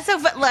songs. That's so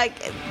fun. Like,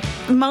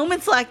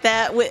 moments like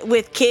that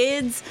with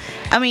kids,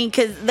 I mean,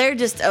 because they're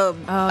just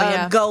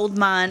a gold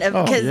mine.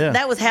 Because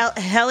that was how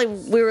Hallie,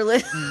 we were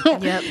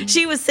listening. Yep.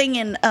 She was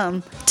singing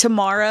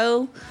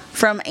Tomorrow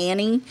from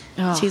Annie.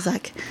 Oh. She's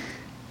like,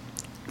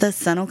 the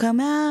sun will come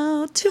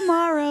out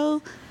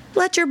tomorrow.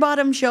 Let your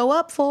bottom show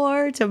up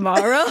for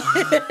tomorrow.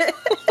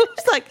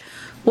 It's like,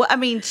 well, I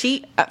mean,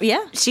 she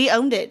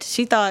owned it.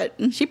 She thought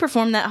She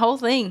performed that whole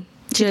thing.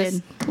 she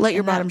did. Let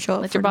your bottom show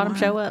up. Let for your bottom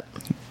tomorrow. show up.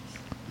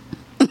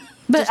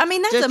 But I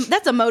mean,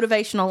 that's a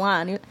motivational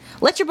line.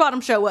 Let your bottom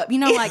show up. You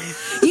know, like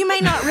you may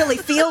not really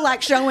feel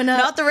like showing up.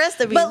 Not the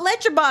rest of you. But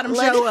let your bottom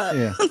show up.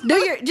 Yeah. Do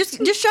your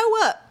just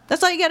show up.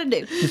 That's all you got to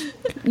do.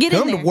 Get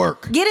come in to there.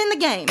 work. Get in the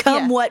game.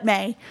 Come what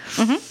may.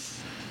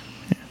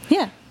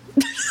 Yeah.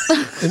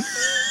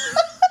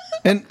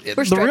 And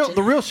We're stretching.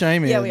 the real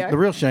shame is Yeah, we are. the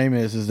real shame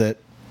is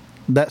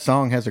that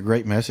song has a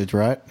great message,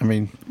 right? I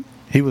mean,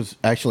 he was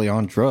actually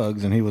on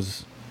drugs, and he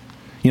was,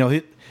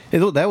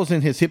 that was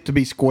in his hip to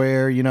be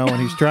square,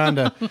 and he's trying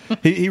to.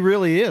 he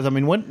really is. I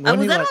mean, when was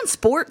he that on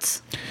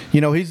Sports?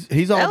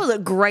 he's all. That was a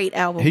great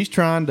album. He's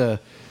trying to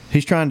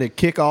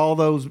kick all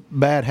those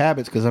bad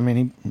habits because I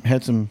mean he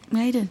had some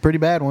Yeah, he did. pretty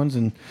bad ones,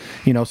 and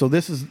so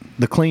this is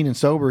the clean and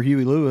sober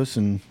Huey Lewis,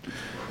 and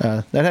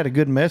that had a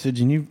good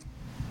message, and you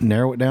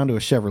narrow it down to a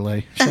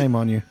Chevrolet. Shame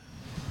on you.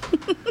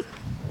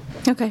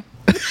 Okay.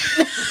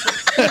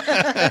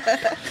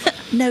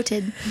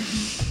 Noted.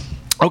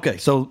 Okay,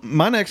 so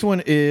my next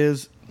one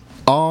is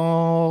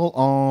All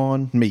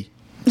on Me.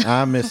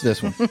 I missed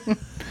this one.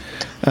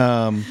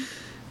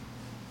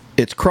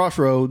 It's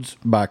Crossroads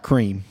by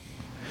Cream,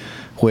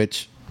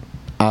 which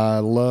I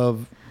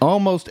love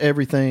almost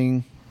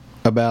everything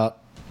about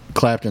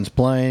Clapton's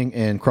playing,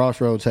 and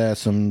Crossroads has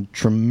some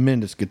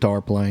tremendous guitar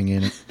playing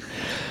in it.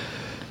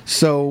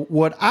 So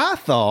what I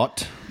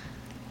thought,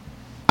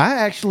 I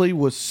actually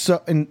was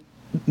and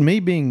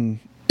me being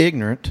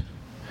ignorant,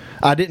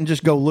 I didn't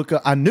just go look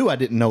up. I knew I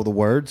didn't know the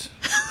words.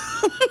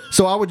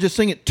 So I would just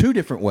sing it two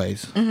different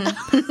ways.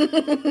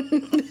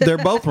 Mm-hmm. They're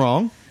both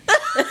wrong.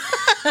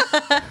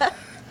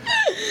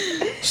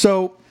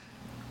 So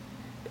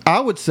I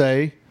would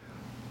say,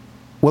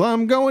 well,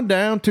 I'm going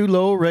down to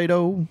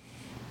Laredo.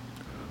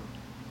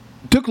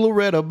 Took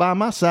Loretta by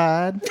my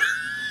side.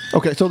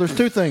 Okay, so there's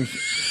two things.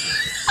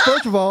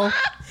 First of all,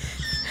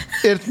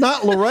 it's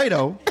not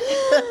Laredo,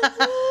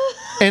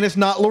 and it's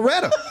not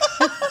Loretta.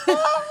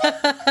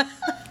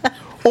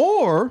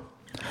 Or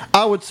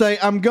I would say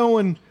I'm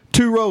going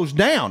 2 rows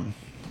down,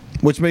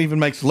 which even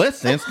makes less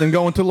sense than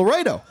going to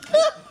Laredo.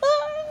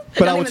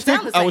 But I would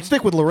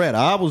stick with Loretta.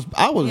 I was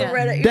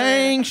Loretta,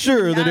 dang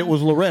sure that it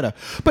was Loretta.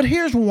 But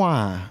here's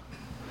why.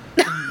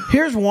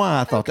 Here's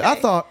why I thought that. I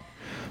thought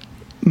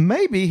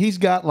maybe he's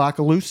got like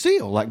a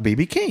Lucille, like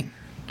B.B. King.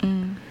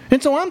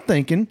 And so I'm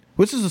thinking,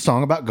 this is a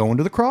song about going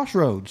to the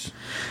crossroads.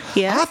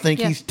 Yeah. I think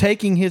he's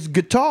taking his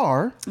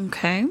guitar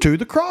to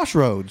the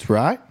crossroads,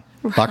 right?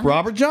 Like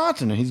Robert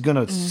Johnson, and he's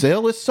going to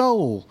sell his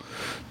soul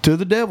to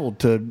the devil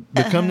to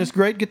become this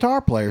great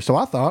guitar player. So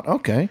I thought,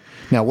 okay,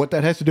 now what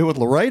that has to do with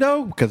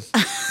Laredo, because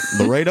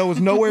Laredo is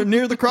nowhere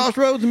near the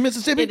crossroads in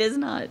Mississippi. It is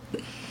not.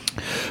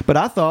 But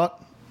I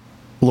thought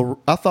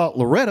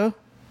Loretta,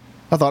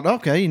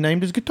 okay, he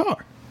named his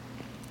guitar.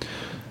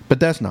 But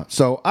that's not.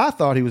 So I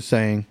thought he was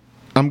saying,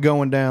 I'm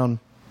going down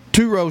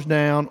 2 rows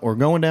down or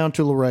going down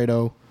to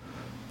Laredo,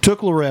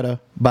 took Loretta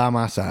by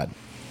my side.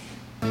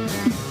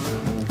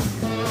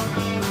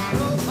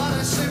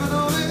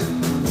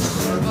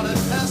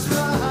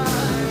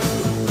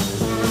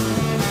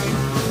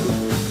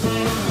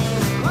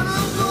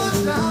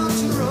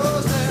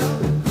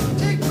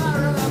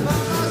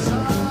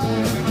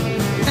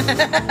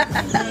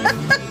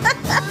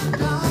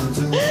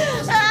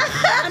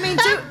 I mean,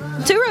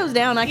 two rows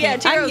down. I can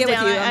get with you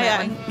on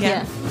that one.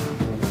 Yeah.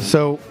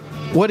 So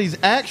what he's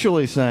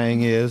actually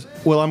saying is,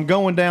 well, I'm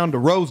going down to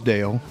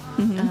Rosedale,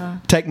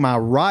 take my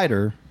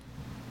rider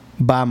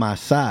by my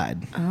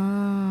side.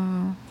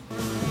 Oh.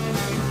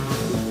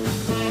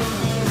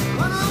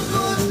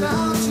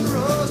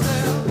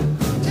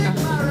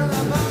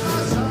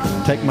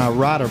 Take my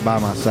rider by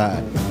my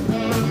side.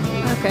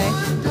 Okay.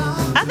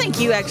 I think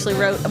you actually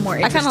wrote a more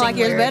I interesting kind of like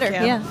yours lyric,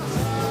 better. Yeah.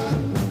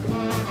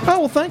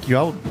 Oh, well, thank you.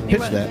 I'll pitch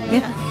that.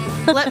 Yeah.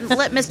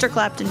 let Mr.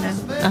 Clapton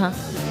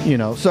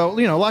know. So,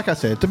 like I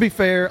said, to be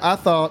fair, I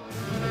thought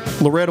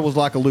Loretta was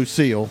like a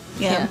Lucille.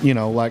 Yeah.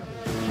 Like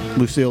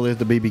Lucille is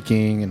the B.B.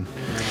 King. And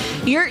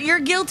You're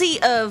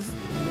guilty of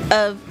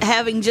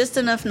having just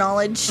enough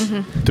knowledge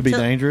to be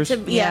dangerous.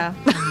 Yeah.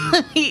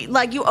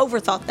 Like you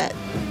overthought that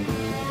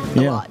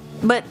a lot.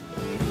 But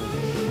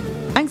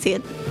I can see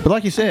it. But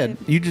like you said,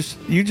 you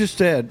just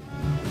said,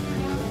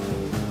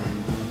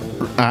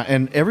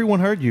 and everyone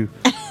heard you.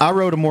 I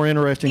wrote a more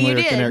interesting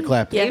lyric than Eric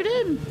Clapton. Yeah, you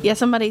did. Yeah,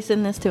 somebody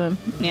send this to him.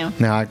 Yeah.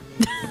 Now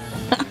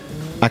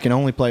I can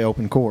only play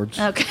open chords.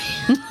 Okay.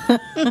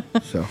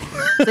 So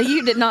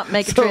you did not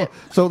make a trip.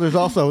 So there's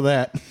also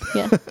that.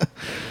 Yeah.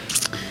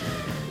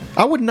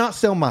 I would not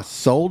sell my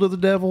soul to the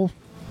devil.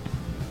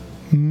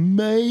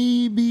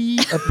 Maybe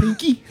a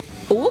pinky.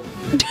 Ooh.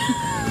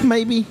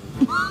 maybe.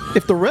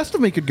 If the rest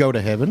of me could go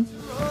to heaven.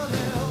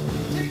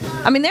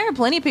 I mean, there are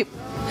plenty of people.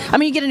 I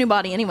mean, you get a new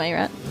body anyway,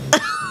 right?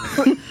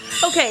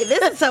 Okay,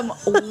 this is some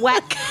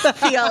whack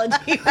theology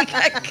we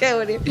got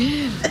going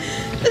here.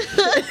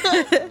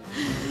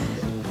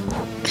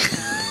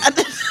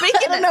 I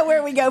don't know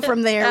where we go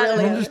from there,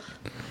 really.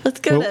 Let's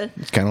go Well,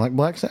 it's kind of like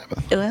Black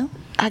Sabbath. Well,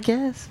 I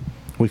guess.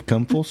 We've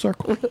come full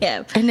circle.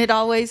 yeah. And it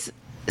always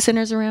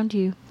centers around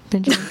you,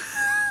 Benjamin.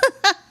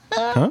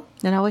 Huh?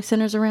 It always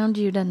centers around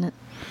you, doesn't it?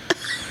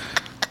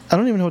 I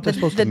don't even know what that's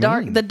supposed to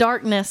mean. The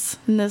darkness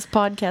in this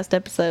podcast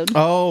episode.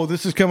 Oh,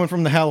 this is coming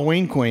from the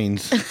Halloween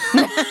queens,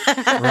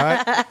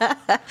 right?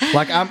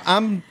 Like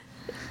I'm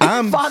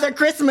Father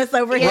Christmas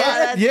over here.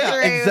 Yeah, that's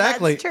true.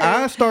 Exactly. That's true.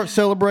 I start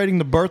celebrating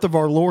the birth of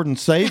our Lord and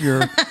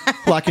Savior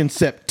like in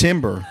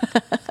September.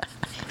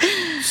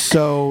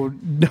 So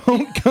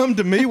don't come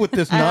to me with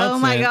this nonsense. Oh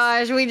my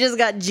gosh, we just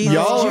got Jesus.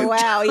 Y'all-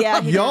 Wow, yeah.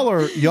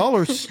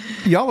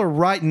 Y'all are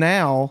right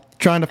now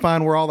trying to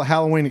find where all the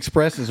Halloween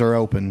expresses are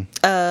open.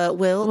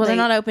 Well, they're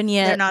not open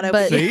yet. They're not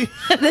open.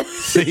 but-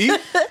 See? See?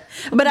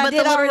 But I But did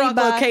the Little already Rock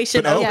buy.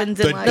 location opens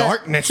in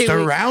like 2 weeks.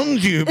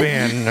 surrounds you,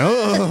 Ben.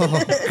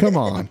 Oh, come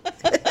on.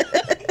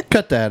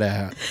 Cut that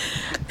out.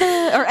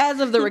 Or as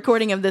of the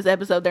recording of this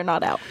episode, they're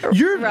not out.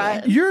 Your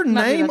Right. name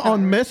that's not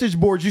on message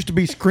boards used to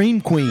be Scream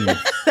Queen.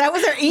 That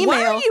was her email.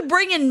 Why are you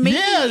bringing me?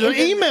 Yeah, the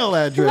email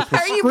address was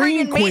Are you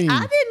Scream bringing Queen. me?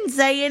 I didn't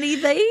say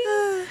anything.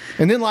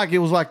 And then like it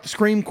was like the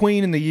Scream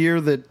Queen in the year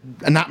that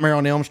A Nightmare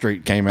on Elm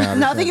Street came out. or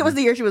No, I think it was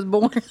something. the year she was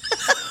born.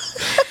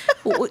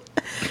 Y'all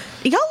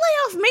lay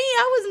off me.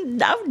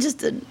 I'm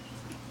just an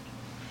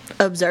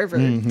observer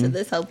to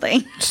this whole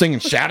thing. Singing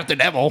 "Shout at the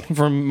Devil"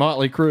 from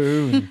Motley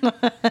Crue.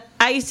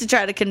 I used to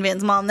try to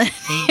convince Mom that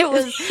it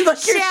was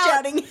Like you're shout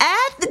shouting.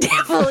 at the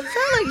devil. It's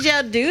not like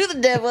shout to the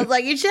devil. It's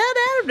like you shout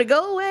at him to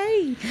go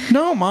away.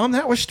 No, Mom,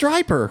 that was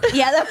Striper.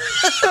 Yeah. To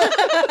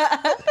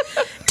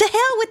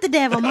hell with the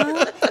devil,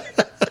 Mom.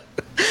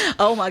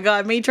 Oh my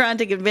God, me trying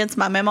to convince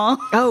my mama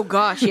Oh,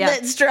 gosh, yeah.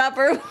 that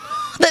Strapper,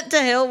 that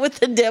To Hell with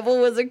the Devil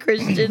was a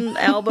Christian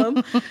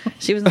album.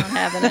 She was not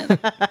having it.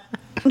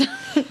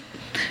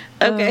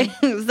 Okay,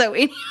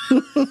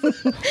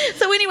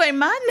 so anyway,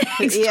 my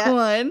next Yeah.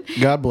 one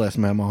God bless,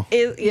 Mama.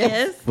 is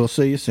yes. We'll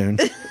see you soon.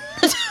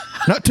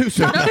 Not too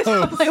soon.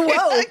 though.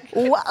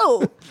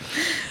 Whoa.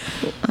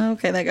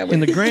 Okay, that got In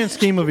weird. the grand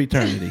scheme of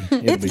eternity.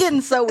 it'll It's be- getting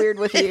so weird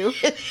with you.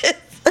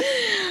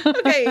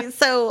 Okay,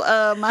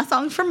 so my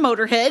song's from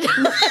Motorhead.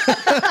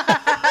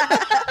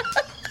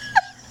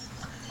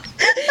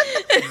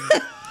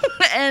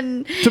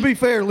 And To be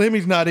fair,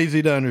 Lemmy's not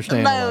easy to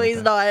understand. a lot no, of he's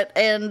times. not.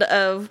 And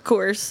of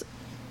course,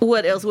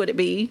 what else would it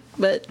be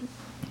but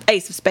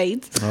Ace of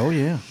Spades? Oh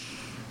yeah.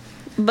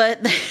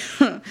 But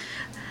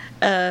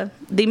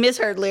the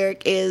Misheard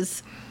lyric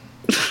is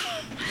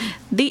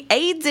the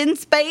AIDS in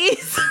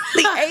space.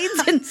 The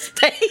AIDS in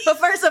space. But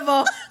first of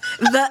all,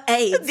 the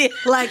AIDS.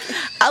 Like,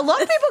 A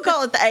lot of people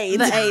call it the AIDS.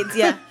 the AIDS,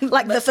 yeah.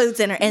 Like the food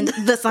center and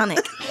the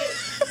Sonic.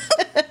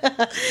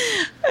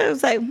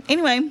 So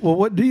anyway, Well,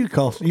 what do you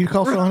call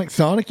Sonic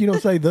Sonic? You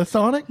don't say the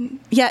Sonic?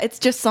 Yeah, it's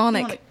just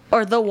Sonic.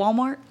 or the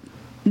Walmart.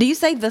 Do you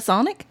say the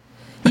Sonic?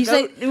 You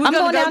say, we're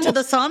gonna go to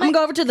the Sonic? I'm going to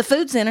go over to the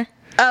food center.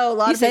 Oh, a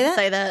lot You of say people that?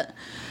 say that.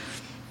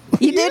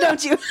 You do,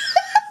 don't you?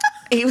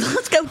 Hey,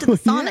 let's go to the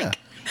Sonic.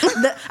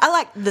 I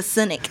like the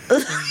Sonic.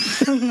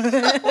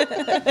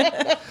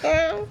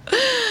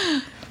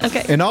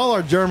 Okay. And all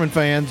our German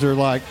fans are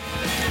like,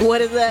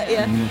 What is that?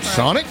 Yeah.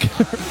 Sonic?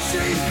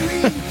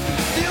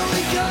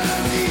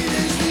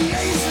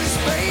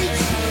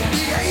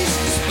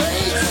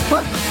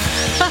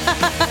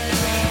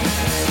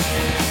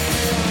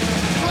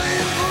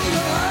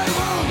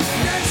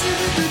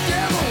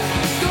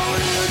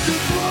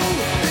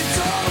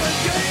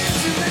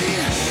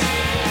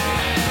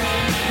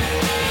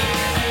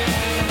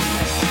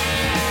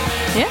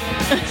 Yeah.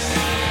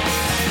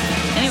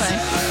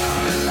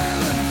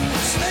 Anyway,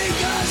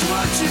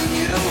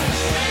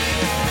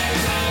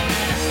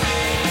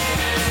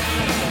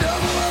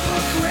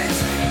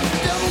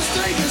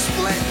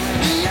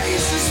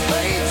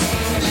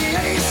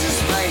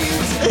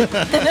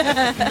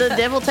 the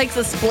devil takes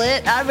a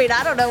split. I mean,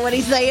 I don't know what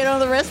he's saying on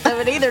the rest of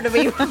it either, to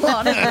be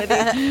honest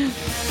with you.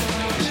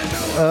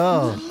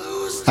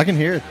 Oh, I can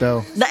hear it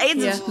though. The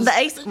AIDS, Yeah.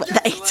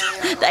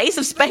 the Ace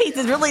of Spades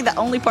is really the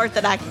only part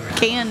that I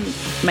can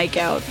make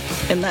out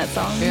in that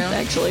song,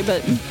 actually.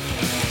 But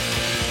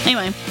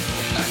anyway,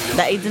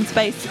 the AIDS in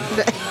space.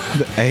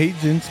 The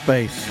AIDS in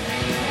space.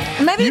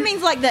 Maybe it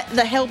means like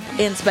the help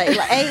in space.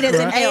 Like aid as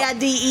in Right.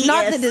 AIDS.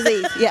 Not the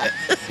disease. Yeah.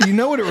 You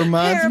know what it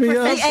reminds me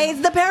of? The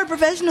AIDS, the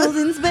paraprofessionals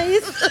in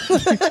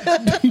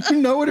space. You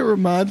know what it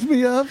reminds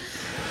me of?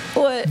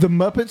 What? The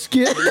Muppet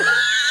skit.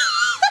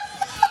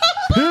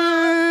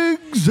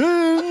 Pigs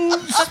in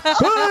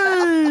space.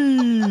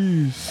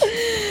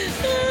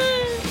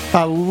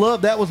 I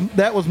love that.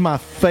 Was my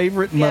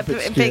favorite Yeah, Muppet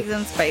skit. Pigs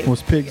in Space.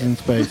 Was Pigs in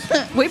Space.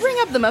 We bring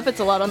up the Muppets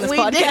a lot on this We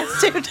podcast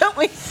too, don't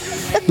we?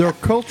 They're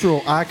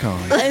cultural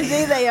icons. I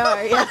see they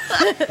are. Yeah.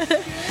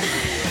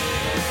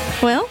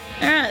 Well,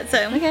 All right,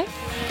 so okay.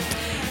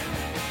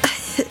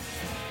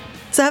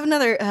 So I have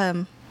another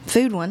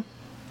food one.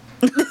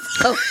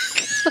 Oh.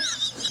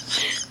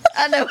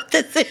 I know what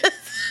this is.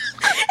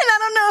 And I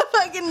don't know if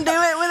I can do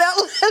it without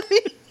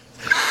laughing.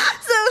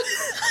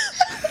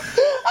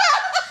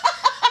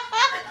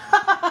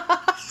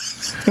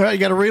 All right, you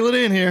got to reel it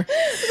in here.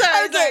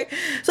 Okay.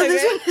 So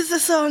this one is the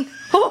song.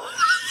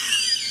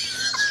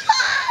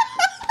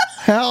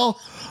 How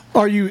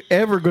are you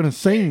ever going to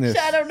sing this?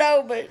 I don't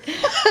know, but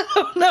I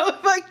don't know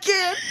if I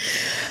can.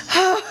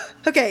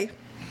 Okay.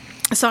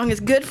 The song is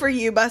Good For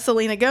You by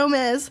Selena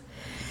Gomez.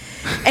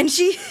 And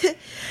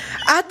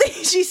I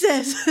think she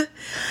says,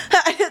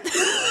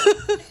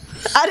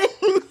 I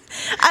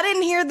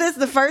didn't hear this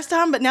the first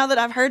time, but now that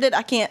I've heard it,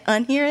 I can't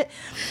unhear it.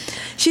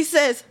 She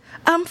says,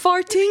 I'm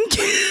farting.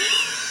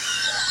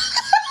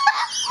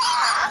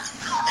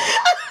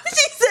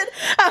 She said,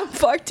 I'm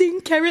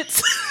farting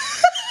carrots.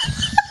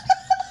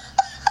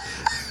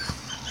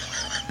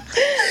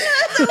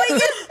 So we can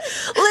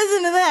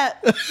listen to that.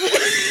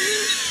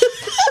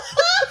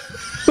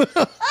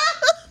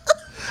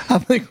 I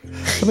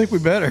think we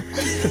better.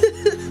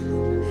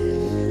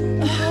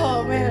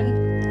 Oh, man.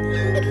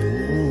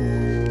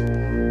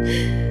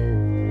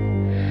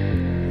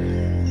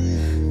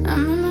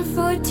 I'm on a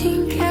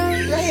 14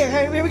 carats. Right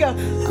here we go.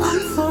 I'm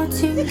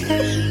 14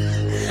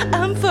 carats.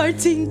 I'm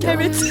farting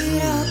carrots.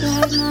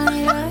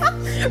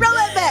 Roll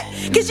that back,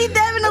 because she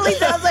definitely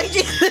sounds like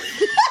she...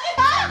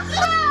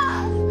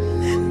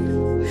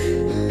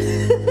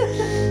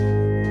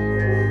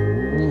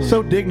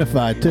 So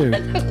dignified, too.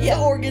 Yeah,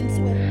 organ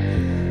swing.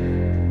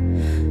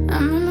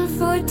 I'm on a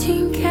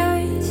 14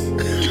 carats.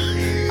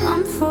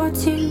 I'm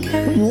 14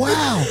 carats.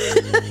 Wow.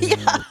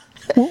 Yeah.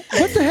 Well,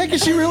 what the heck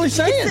is she really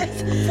saying?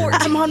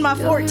 I'm on my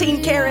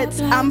 14 carats.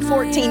 I'm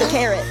 14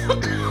 carat.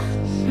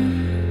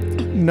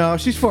 No,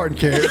 she's farting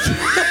carrots.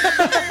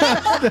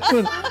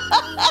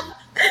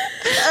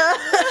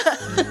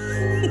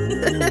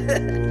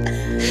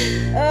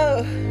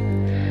 Oh.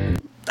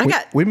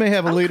 We may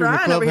have a leader in the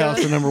crying over here.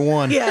 clubhouse for number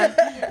one. yeah,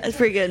 that's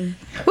pretty good.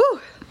 Whew.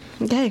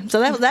 Okay, so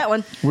that was that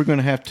one. We're going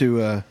to have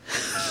to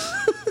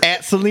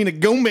at Selena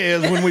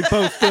Gomez when we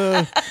post.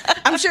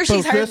 I'm sure she's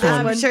Post heard this this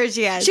one. one. I'm sure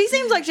she has. She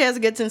seems like she has a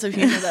good sense of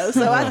humor, though.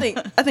 So I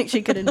think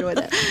she could enjoy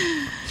that.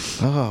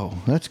 Oh,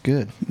 that's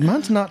good.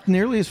 Mine's not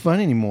nearly as fun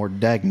anymore.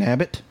 Dag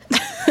nabbit.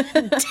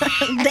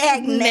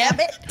 Dag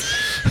nabbit.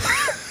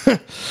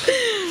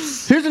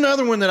 Here's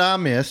another one that I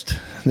missed.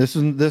 This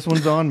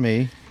one's on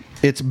me.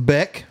 It's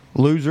Beck,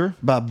 Loser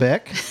by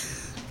Beck.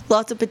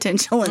 Lots of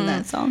potential in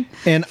that song.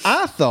 And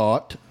I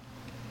thought,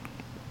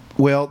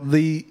 well,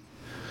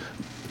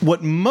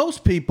 what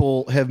most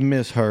people have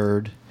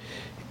misheard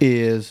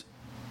is,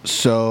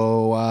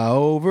 so I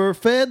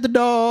overfed the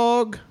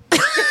dog.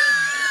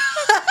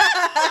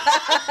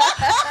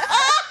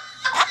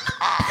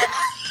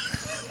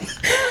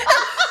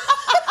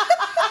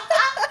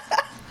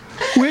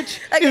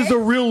 Which is a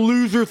real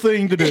loser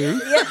thing to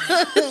do.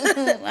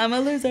 I'm a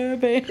loser,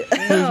 baby.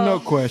 There's no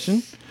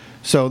question.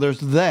 So there's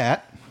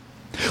that.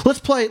 Let's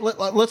play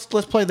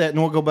that, and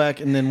we'll go back,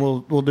 and then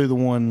we'll do the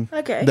one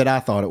Okay. that I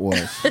thought it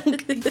was.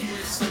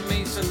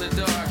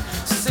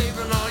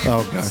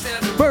 Oh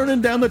gosh,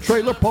 burning down the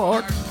trailer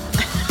park.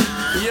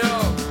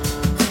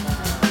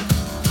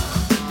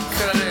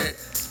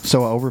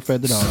 So I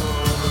overfed the dog.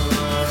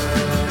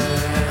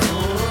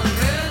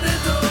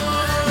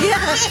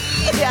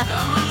 Yeah.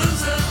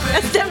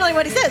 That's definitely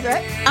what he says,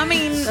 right? I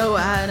mean, Oh,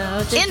 I know.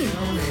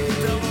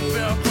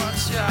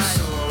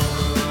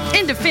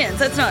 in defense,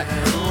 it's not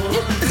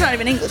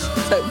even English.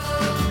 So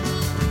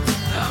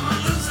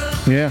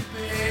Yeah.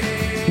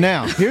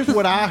 Now here's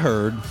what I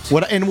heard.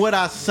 What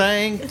I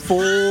sang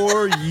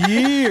for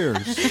years.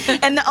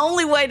 and the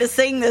only way to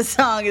sing this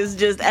song is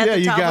just at Yeah, the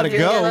you top gotta of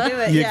your go.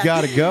 head. You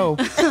gotta go.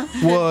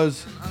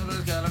 Was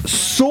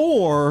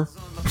sore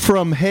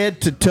from head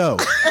to toe.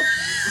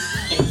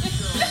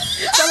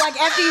 So,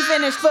 like, after you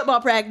finish football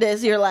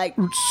practice, you're like,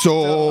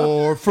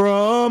 Sore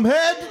from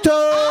head to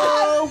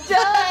toe. done.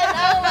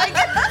 Oh, my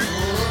God.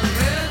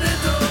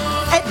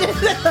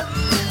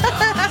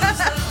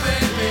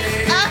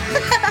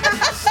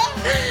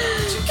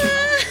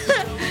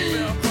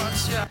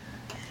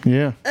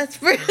 Yeah. That's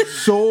pretty.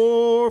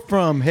 Sore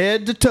from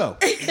head to toe.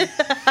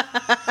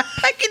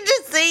 I can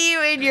just see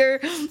you in your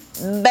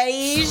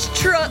beige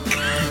truck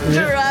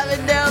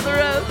driving down the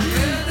road.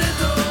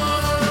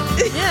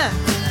 Yeah.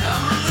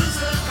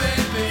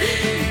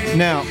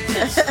 Now,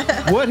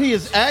 what he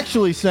is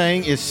actually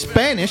saying is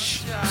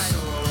Spanish.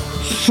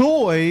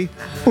 Soy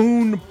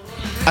un.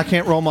 I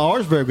can't roll my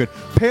R's very good.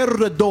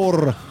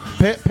 Perdedor.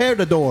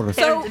 Perdedor.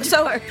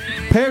 So,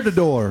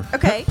 Perdedor.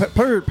 Okay.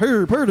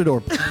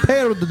 Perdedor.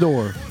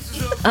 Perdedor.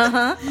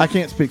 I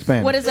can't speak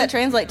Spanish. what does that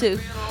translate to?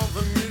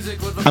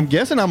 I'm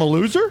guessing I'm a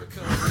loser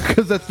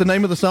because that's the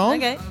name of the song.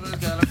 Okay.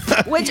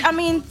 Which, I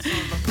mean,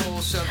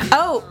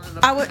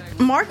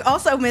 Mark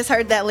also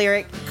misheard that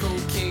lyric.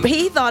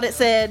 He thought it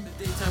said,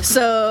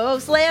 so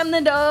slam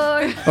the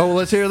door. Oh, well,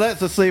 let's hear that.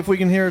 Let's see if we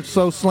can hear it.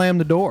 So slam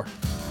the door.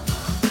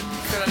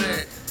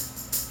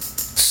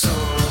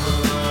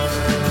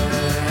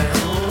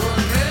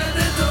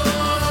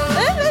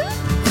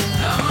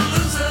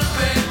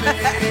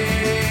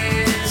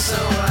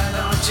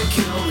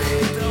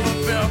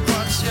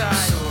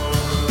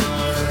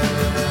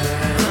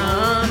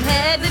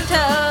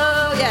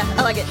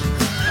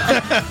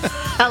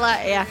 I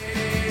like, yeah.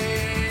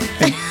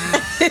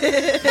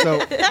 So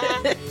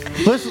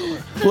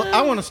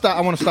I want to stop.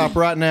 I want to stop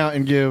right now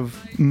and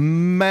give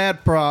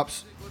mad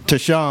props to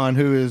Sean,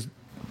 who is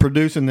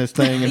producing this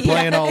thing and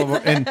playing all of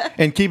our,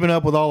 and keeping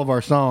up with all of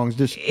our songs.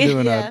 Just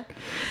doing a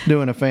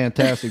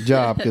fantastic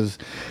job, because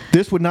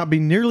this would not be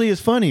nearly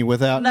as funny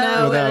without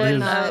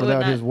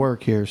his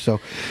work here. So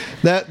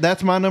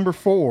that's my number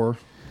 4.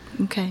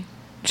 Okay.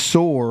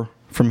 Sore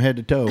from head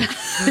to toe.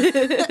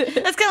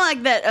 That's kind of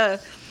like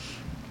that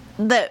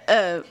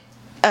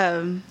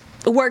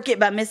Work It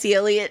by Missy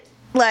Elliott.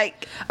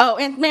 Like, oh,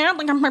 and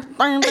like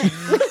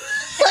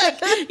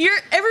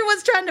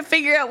everyone's trying to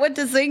figure out what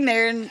to sing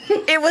there, and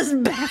it was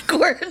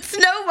backwards.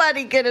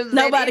 Nobody could have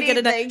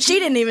done. She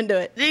didn't even do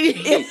it.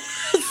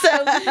 So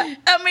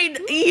I mean,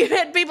 you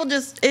had people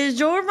just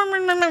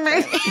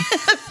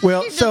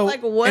well, just so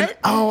like, what?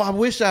 I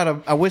wish I'd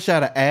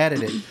have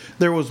added it.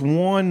 There was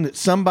one that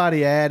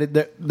somebody added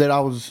that I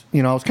was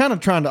kind of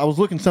trying to. I was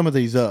looking some of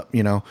these up,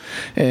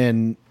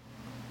 and.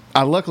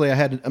 Luckily I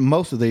had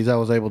most of these. I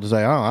was able to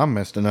say, "Oh, I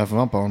messed enough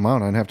up on my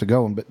own. I didn't have to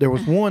go." But there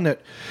was one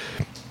that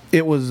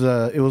it was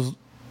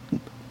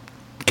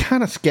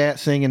kind of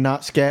scat singing,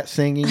 not scat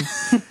singing,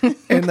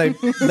 and they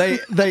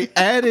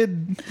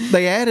added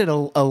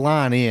a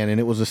line in, and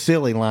it was a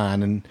silly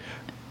line,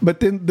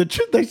 but then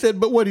they said,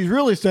 "But what he's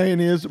really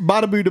saying is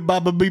bada boo da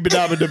baba bee ba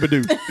da ba da ba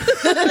doo."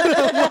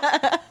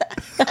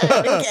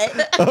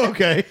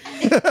 Okay.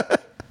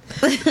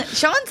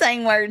 Sean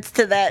sang words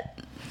to that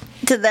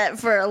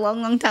for a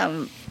long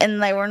time,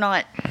 and they were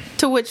not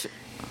to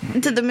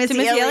the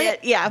Missy Elliott.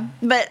 Yeah,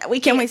 but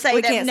we can't say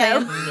we that. Can't no.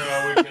 Say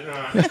no, we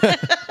cannot.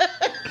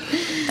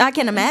 I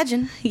can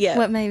imagine. Yeah.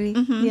 What maybe?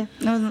 Mm-hmm. Yeah.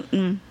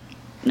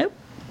 Nope.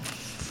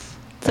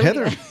 So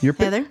Heather, your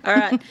pick. Heather. All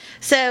right.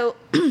 So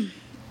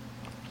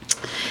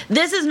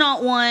this is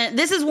not one.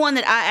 This is one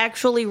that I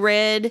actually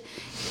read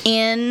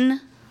in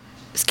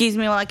Excuse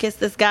Me While I Kiss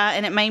This Guy,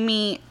 and it made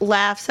me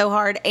laugh so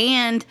hard.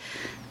 And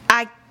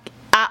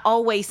I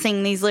always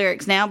sing these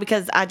lyrics now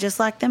because I just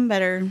like them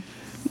better.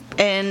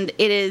 And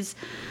it is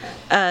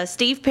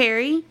Steve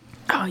Perry.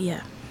 Oh,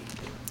 yeah.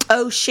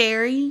 Oh,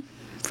 Sherry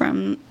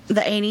from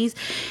the 80s.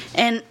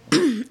 And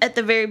at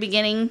the very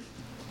beginning,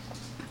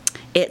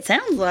 it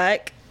sounds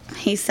like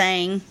he's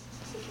saying,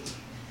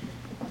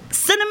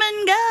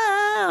 cinnamon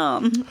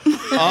gum.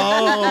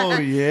 Oh,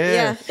 yeah.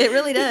 Yeah, it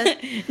really does.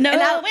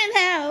 Knowing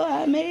how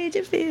I made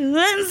you feel,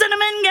 and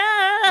cinnamon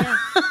gum. Yeah.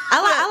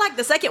 I like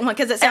the second one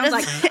because it sounds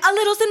like a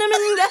little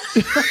cinnamon gum.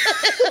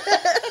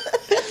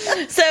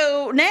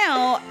 So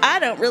now I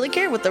don't really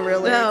care what the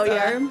real lyrics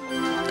yeah. are.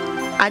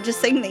 I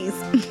just sing these.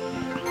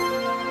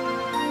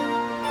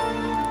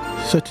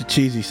 Such a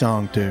cheesy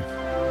song, too.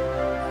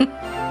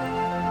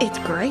 It's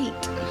great.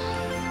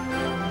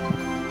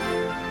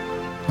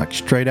 Like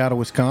straight out of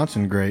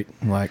Wisconsin, great.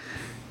 Like,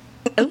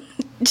 Oh,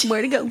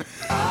 where to go?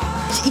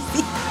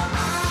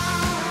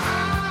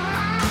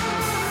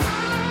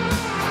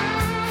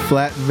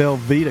 Flat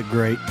Velveeta,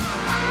 great.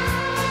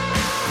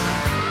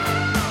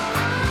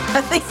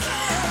 I think.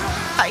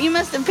 You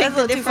must have picked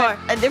That's a little too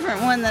a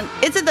different one than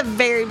it's at the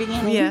very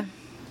beginning. Yeah.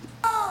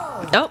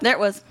 Oh, there it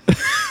was. You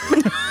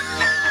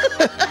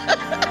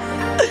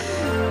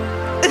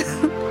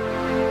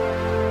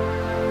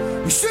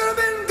should have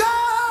been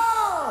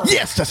gone.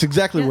 Yes, that's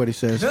exactly what he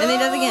says. And he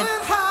does again.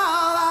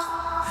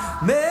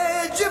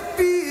 Made you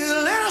feel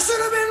and I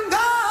should have been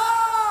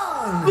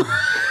gone.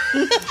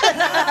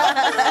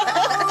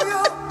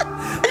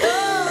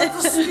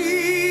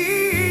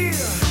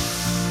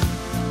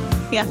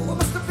 Yeah.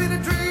 Must have been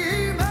a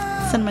dream.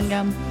 Cinnamon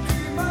gum.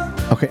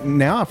 Okay,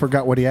 now I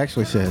forgot what he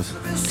actually says.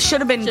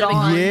 Should have been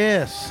gone.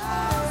 Yes.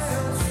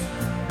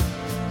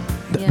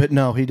 Yeah. But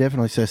no, he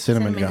definitely says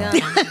cinnamon gum.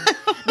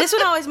 This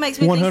one always makes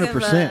me think of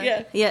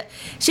 100%. Yeah.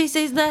 She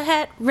sees the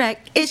hat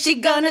rack. Is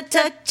she gonna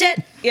touch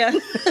it? Yeah.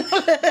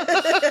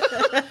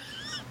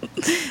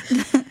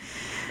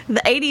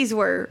 The 80s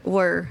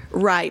were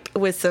ripe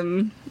with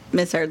some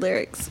misheard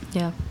lyrics.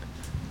 Yeah.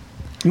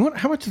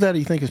 How much of that do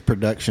you think is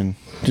production?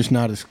 Just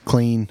not as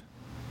clean?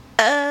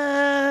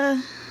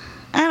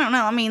 I don't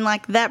know. I mean,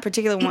 like that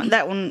particular one,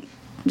 that one,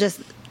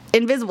 just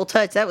Invisible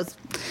Touch, that was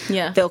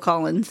Phil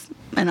Collins.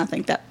 And I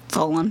think that's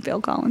all on Phil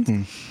Collins.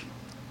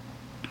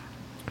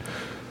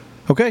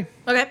 Okay.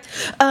 Okay.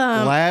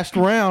 Last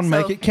round.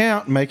 Make so- it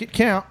count. Make it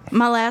count.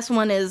 My last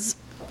one is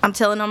I'm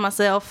telling on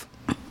myself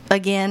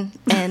again,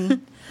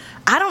 and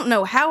I don't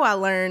know how I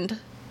learned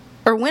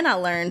or when I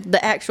learned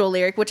the actual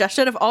lyric, which I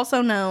should have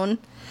also known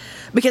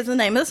because of the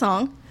name of the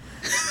song.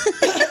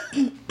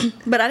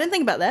 But I didn't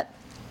think about that.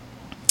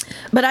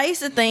 But I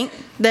used to think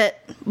that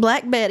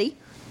Black Betty.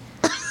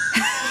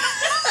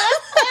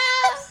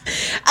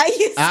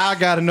 I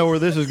got to know where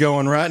this is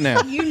going right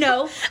now. You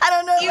know. I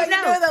don't know if You I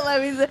can know. do that.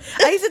 Let me say.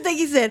 I used to think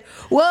he said,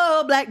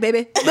 "Whoa, black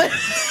baby," but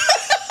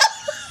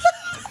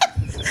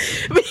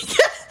and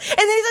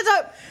then he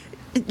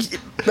said,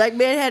 "Black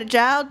man had a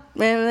child.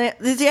 Man,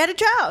 he had a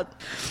child."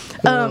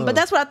 But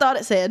that's what I thought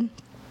it said.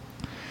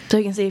 So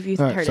you can see if you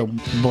All right, heard so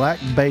it. Black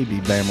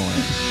Baby,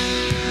 Bamaland.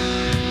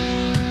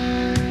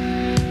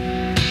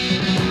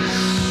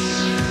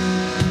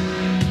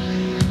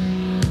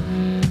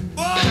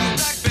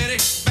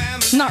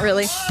 Not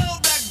really.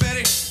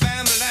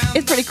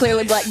 It's pretty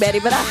clearly Black Betty,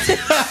 but I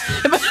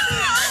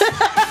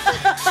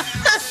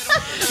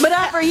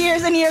for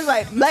years and years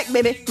like Black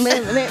Betty.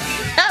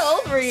 How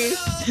old were you?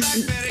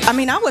 I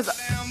mean, I was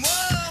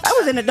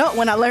an adult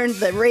when I learned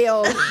the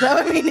real. So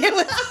I mean, it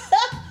was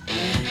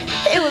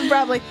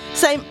probably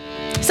same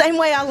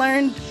way I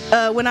learned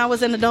when I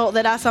was an adult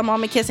that I saw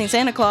Mommy kissing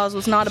Santa Claus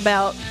was not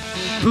about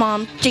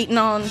Mom cheating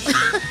on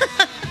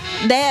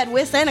Dad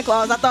with Santa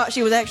Claus.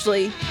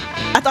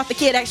 I thought the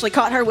kid actually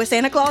caught her with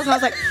Santa Claus, and I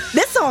was like,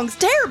 this song's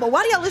terrible.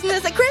 Why do y'all listen to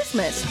this at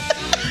Christmas?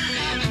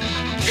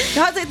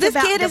 This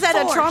kid is at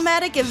a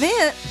traumatic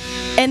event,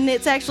 and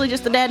it's actually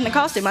just the dad in the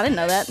costume. I didn't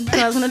know that when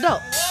I was an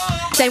adult.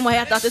 Same way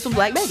I thought this was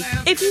Black Betty.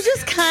 If you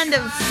just kind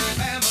of,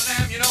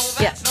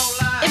 Yeah.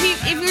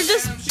 if you're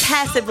just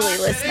passively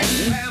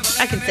listening,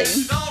 I can sing.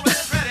 So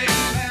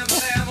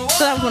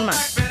that was one of mine.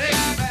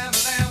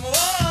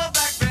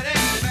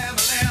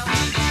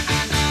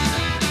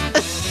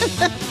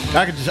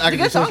 I could just song,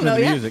 listen to though,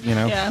 the yeah. music, you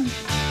know. Yeah.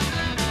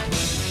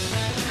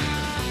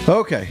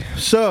 Okay,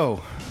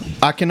 so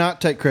I cannot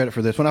take credit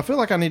for this one. I feel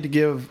like I need to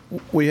give.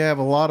 We have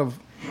a lot of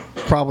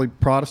probably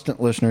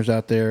Protestant listeners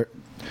out there.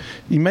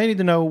 You may need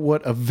to know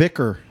what a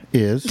vicar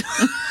is.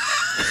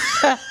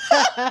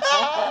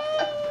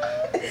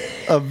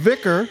 A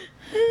vicar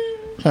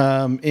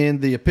in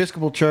the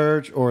Episcopal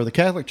Church or the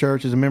Catholic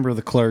Church is a member of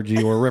the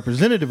clergy or a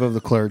representative of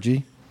the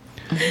clergy.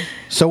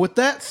 So with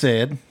that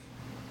said,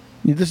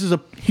 this is a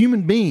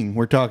human being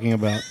we're talking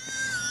about.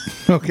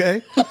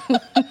 Okay?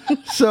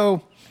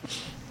 So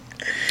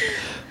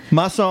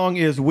my song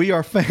is We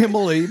Are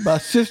Family by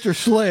Sister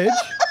Sledge.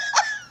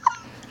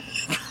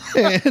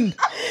 And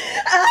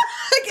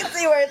I can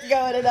see where it's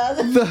going. It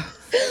does.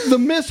 the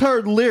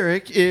misheard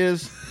lyric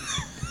is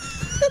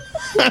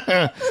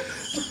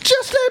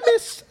just let me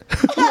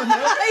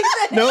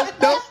nope.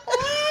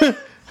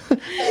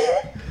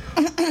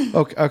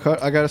 Okay,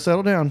 I gotta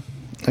settle down.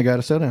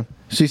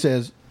 She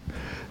says,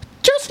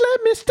 just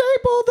let me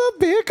staple the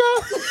vicar.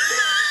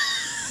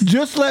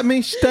 Just let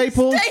me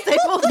staple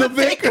the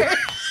vicar.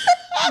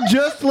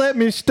 Just let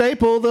me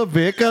staple the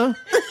vicar.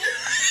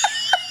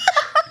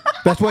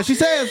 That's what she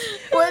says.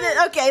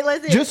 Okay,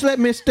 let's hear. Just let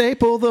me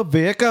staple the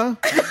vicar.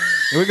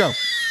 Here we go.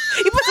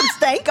 You put some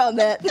stank on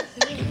that.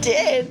 You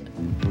did.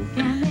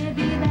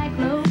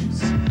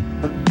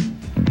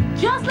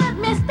 Just let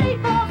me stay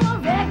for the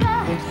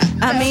record.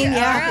 I mean,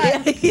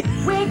 yeah.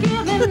 We're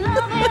giving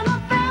love in a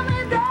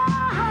family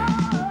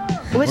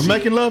dog. We're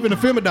making love in a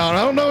femidon.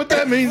 I don't know what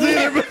that means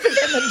either. But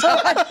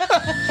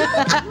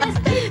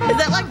Is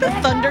that like the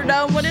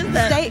Thunderdome? What is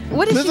that?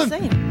 What is she Listen.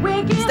 saying?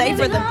 We're giving Stay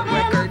for the love in a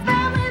record.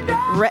 family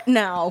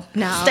dog.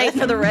 No. Stay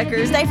for the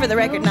record. Stay for the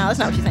record. No, that's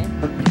not what she's saying.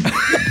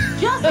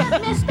 Just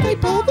let me stay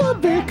for the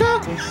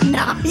record.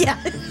 No, yeah.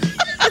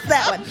 It's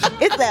that one.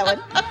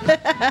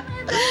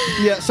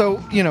 yeah,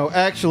 so,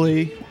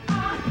 actually,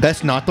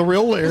 that's not the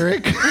real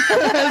lyric,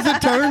 as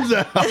it turns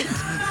out.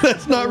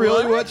 That's not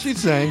really what she's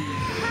saying.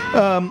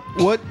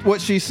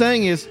 What she's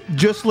saying is,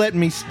 just let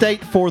me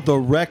state for the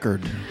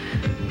record.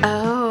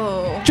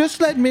 Oh.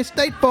 Just let me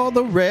state for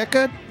the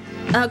record.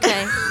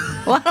 Okay.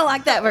 Well, I don't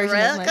like that version.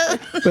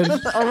 But,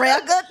 A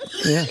record?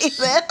 yeah, She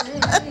said.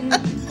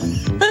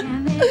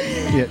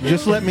 yeah,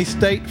 just let me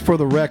state for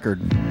the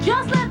record.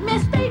 Just let me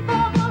stay for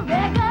the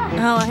record.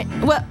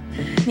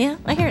 Yeah,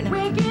 I hear it now.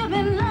 We're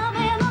giving love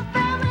in a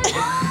family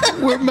dog.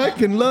 We're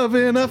making love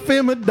in a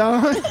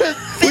femidon.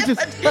 Which is,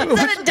 Is that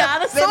a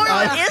dinosaur?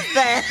 What is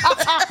that?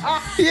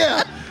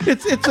 yeah,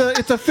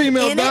 it's a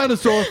female In it?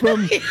 dinosaur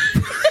from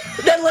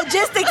The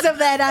logistics of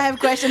that, I have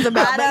questions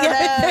about.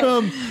 I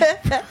don't know.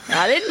 from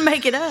I didn't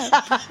make it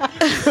up.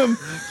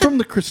 from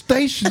the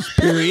Cretaceous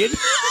period,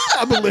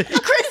 I believe.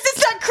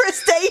 It's not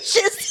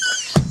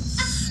crustaceous.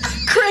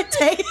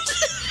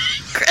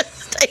 Cretaceous.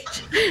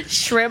 Crustacean.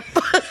 Shrimp.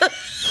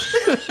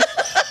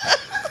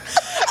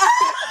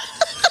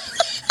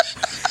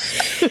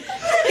 He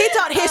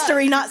taught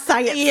history, not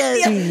science.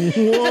 Yes.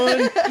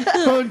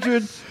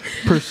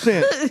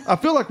 100%. I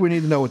feel like we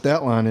need to know what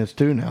that line is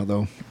too now,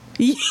 though.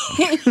 Yeah,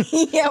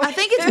 I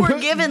think it's we're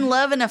giving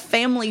love in a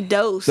family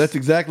dose. That's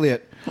exactly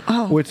it.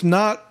 Oh. It's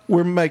not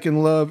we're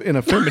making love in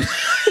a femidon.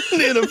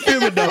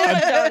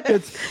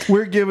 It's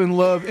we're giving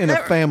love in a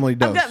family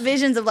dose. I've got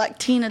visions of like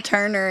Tina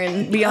Turner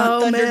and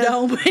Beyond Oh, man.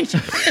 Thunderdome.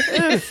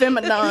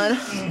 Femidon.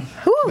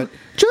 But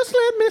just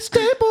let me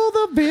staple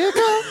the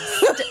vehicle.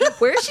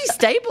 Where is she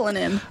stapling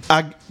him?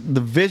 The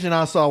vision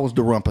I saw was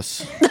the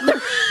rumpus.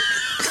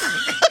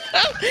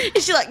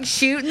 Is she like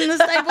shooting the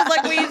staples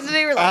like we used to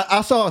do? Or like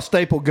I saw a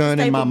staple gun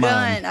in my staple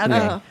mind. gun?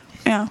 Okay.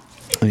 Yeah.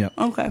 Yeah.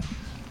 Okay.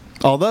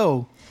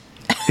 Although,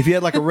 if you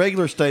had like a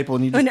regular staple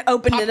and you When just it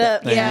opened it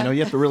up. thing, Yeah. you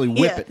have to really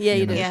whip it. Yeah,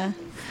 you know? do. Yeah.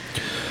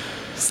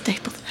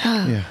 Staple.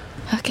 Yeah.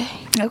 Okay.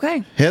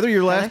 Okay. Heather,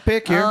 your last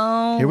pick here.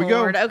 Oh, Here we go.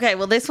 Lord. Okay,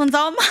 well, this one's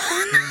all mine.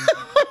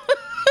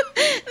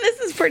 This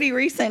is pretty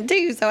recent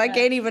too, so I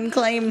can't even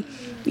claim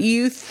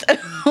youth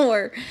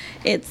or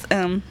it's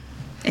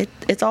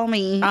all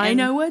me. I And-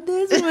 know what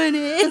this one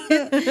is.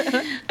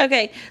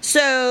 Okay,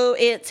 so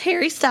it's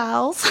Harry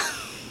Styles.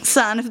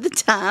 sign of the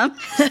time.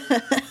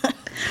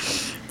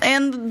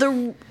 And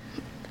the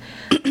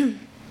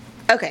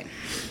okay.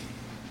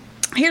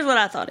 Here's what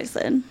I thought he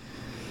said.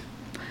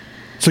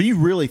 So you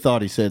really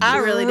thought he said this? I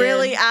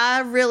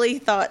really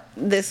thought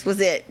this was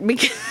it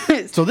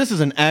because So this is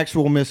an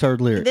actual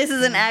misheard lyric. this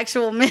is an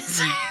actual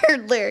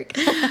misheard lyric.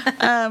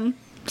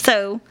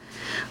 So,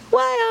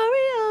 why are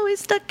we always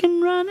stuck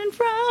and running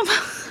from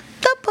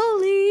the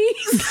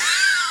police?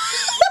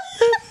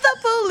 The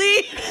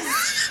police.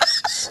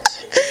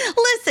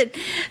 Listen,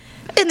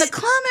 in the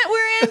climate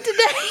we're in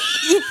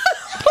today,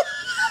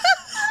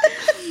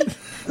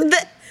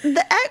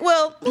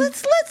 well,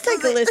 let's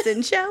take a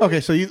listen, shall we?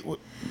 Okay, so you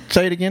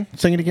say it again.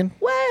 Sing it again.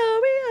 Why are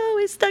we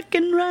always stuck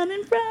and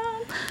running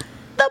from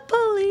the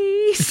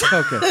police?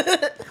 Okay.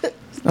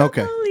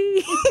 Okay.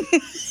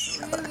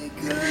 Police.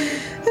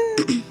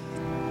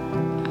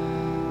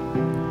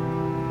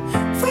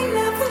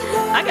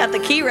 I got the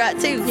key right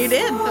too. You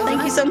did.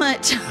 Thank you so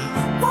much.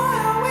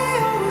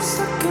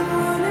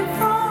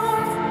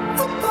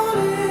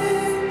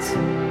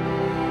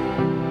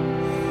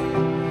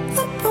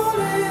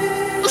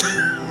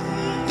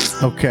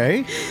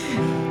 Okay.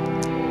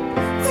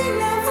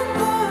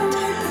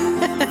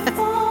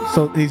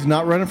 So he's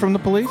not running from the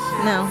police?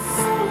 No.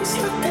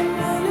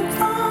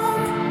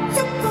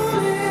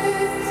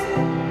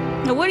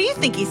 Now, what do you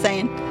think he's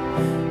saying?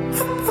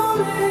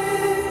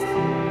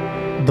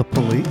 The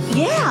police?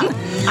 Yeah,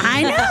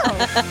 I know.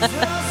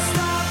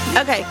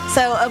 Okay,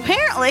 so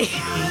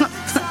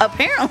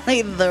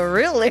apparently the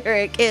real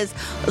lyric is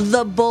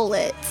the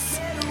bullets,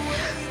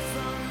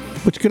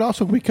 Which could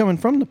also be coming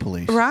from the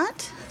police.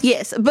 right?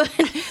 Yes, but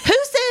who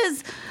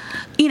says,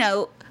 you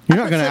know? You're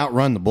not going to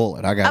outrun the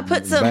bullet. I got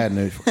put some- bad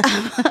news for you.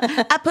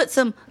 I put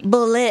some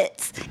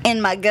bullets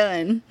in my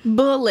gun.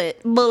 Bullet.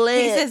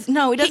 Bullet. He says,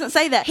 no, he doesn't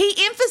say that. He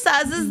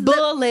emphasizes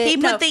Bullet. He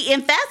put No. the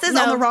emphasis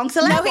on the wrong No,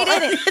 syllable. he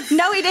didn't.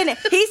 No, he didn't.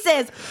 He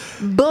says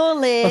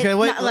bullet. Okay,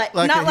 wait. Not like,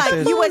 like not he like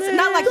says, you would.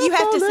 Not like you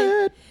have to say.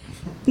 bullet.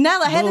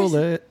 Not like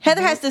Bullet.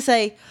 Heather has to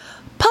say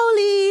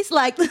police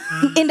like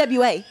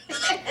NWA.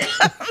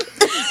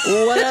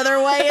 What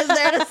other way is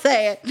there to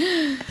say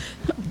it?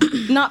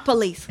 Not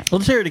police.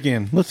 Let's hear it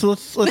again. Let's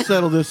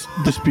settle this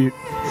dispute.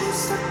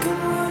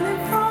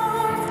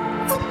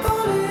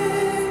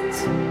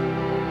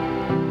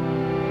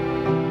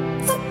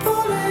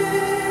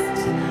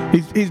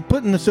 He's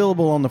putting the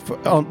syllable on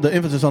the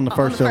emphasis on the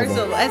first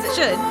syllable. as it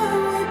should.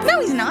 No,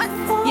 he's not.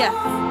 Yeah.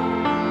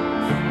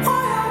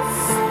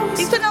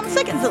 He's putting on the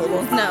second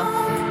syllable. No.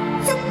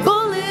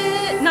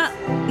 Bullet. Not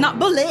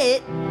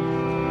bullet.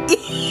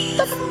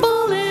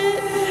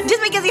 Bullet.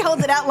 Just because he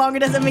holds it out longer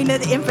doesn't mean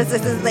that the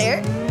emphasis is there.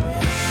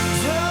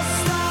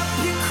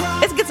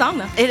 It's a good song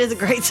though. It is a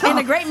great song. And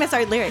a great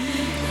misheard lyric.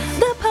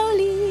 The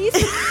police.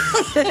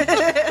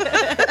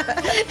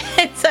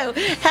 And so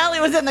Hallie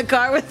was in the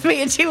car with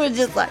me, and she was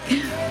just like,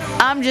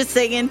 I'm just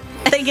singing,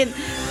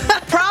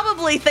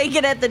 probably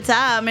thinking at the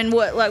time, and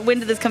when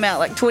did this come out?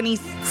 Like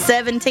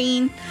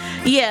 2017?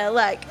 Yeah,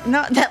 like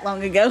not that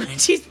long ago.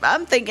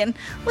 I'm thinking,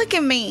 look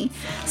at me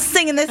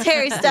singing this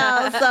Harry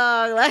Styles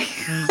song, like,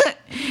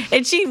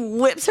 and she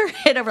whips her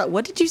head over, like,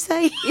 what did you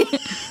say?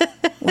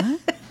 What?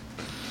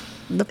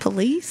 The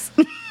police?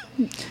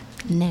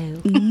 No.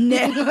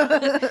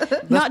 No.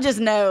 Not just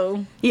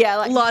no. Yeah,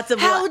 like Lots of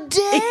how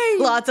dare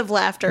you? lots of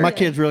laughter. My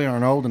kids really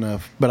aren't old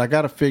enough, but I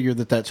got to figure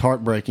that that's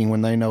heartbreaking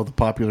when they know the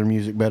popular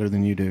music better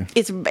than you do.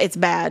 It's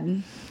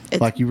bad. It's,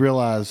 Like you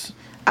realize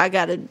I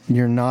gotta.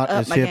 you're not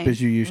Up as my hip game.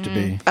 as you used to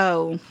be.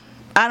 Oh,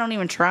 I don't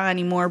even try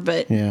anymore.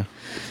 But Yeah.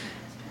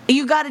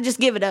 you gotta just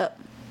give it up.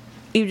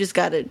 You just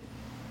gotta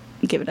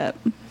give it up.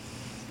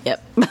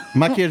 Yep.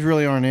 My kids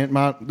really aren't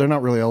they're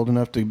not really old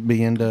enough to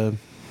be into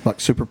like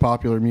super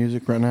popular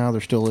music right now. They're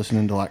still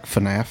listening to like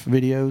FNAF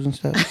videos and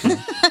stuff. And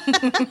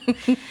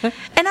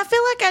I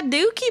feel like I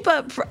do keep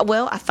up.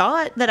 Well, I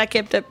thought that I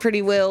kept up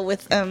pretty well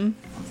with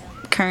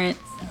current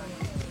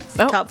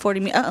top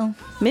 40.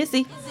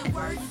 Missy.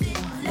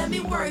 Let me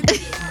work it.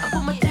 I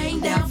put my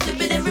thing down,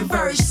 flip it and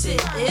reverse it.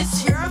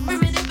 It's your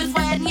primitive is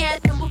wet yet.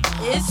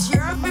 It's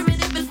your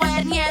primitive is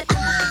wet yet.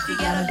 If you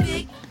got a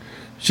big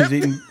She's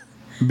eating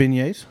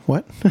beignets.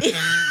 What?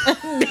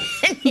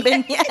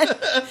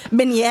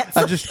 Vignettes.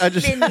 I just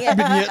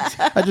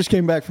beignets. I just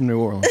came back from New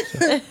Orleans.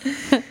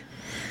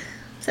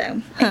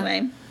 So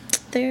anyway,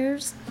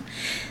 there's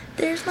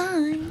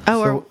mine. Oh,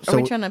 So- are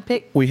we so- trying to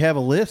pick? We have a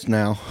list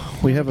now.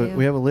 We have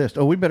a list.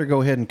 Oh, we better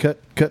go ahead and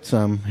cut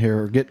some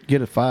here. Or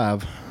get a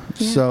 5.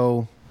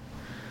 So,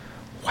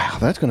 wow,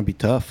 that's going to be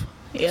tough.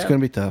 It's Yeah. going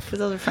to be tough. 'Cause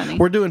those are funny.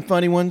 We're doing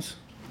funny ones.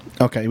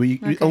 Okay, we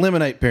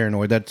eliminate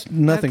paranoid. That's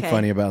nothing Okay.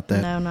 funny about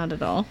that. No, not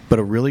at all. But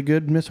a really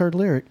good misheard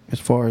lyric as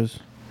far as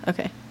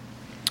Okay.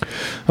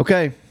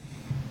 okay.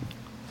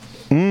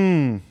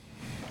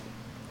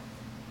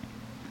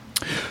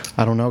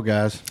 I don't know,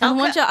 guys. I don't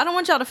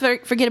want y'all to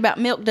forget about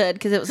Milk Dud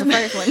because it was the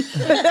first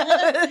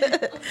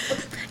one.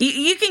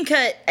 You can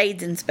cut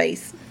AIDS in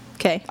space.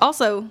 Okay.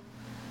 Also,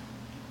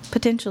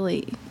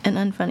 potentially an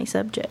unfunny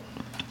subject.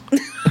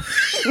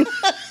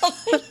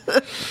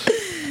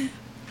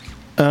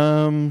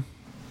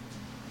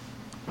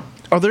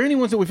 Are there any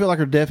ones that we feel like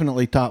are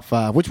definitely top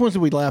 5? Which ones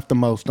did we laugh the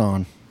most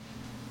on?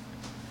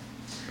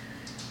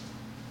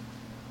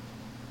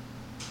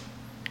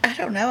 I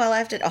don't know. I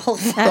laughed at all.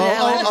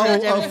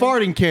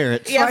 Farting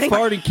carrots. Yeah,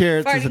 farting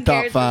carrots is a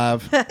farting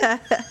top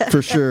carrots. 5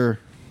 for sure.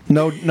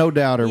 No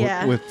doubter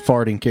Yeah. with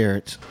farting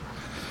carrots.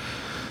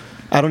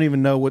 I don't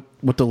even know what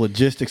the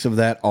logistics of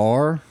that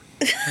are.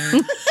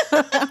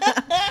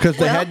 Because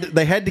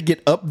they had to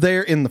get up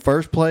there in the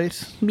first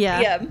place. Yeah.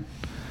 Yeah.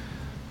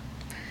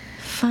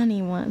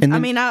 Funny ones. And I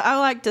then- mean, I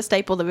like to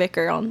staple the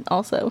vicar on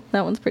also.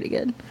 That one's pretty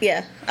good.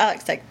 Yeah. I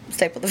like to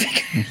staple the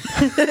vicar.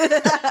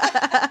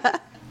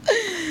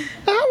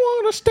 I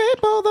want to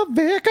staple the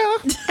vicar.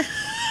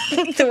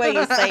 The way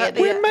you say it.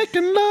 We're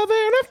making love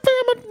in a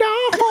family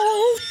doll.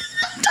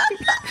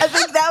 I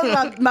think that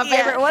was my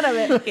favorite one of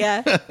it.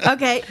 Yeah.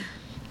 Okay.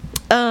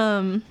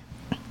 I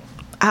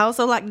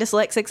also like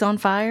Dyslexics on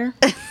Fire.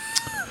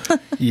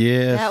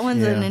 Yes. That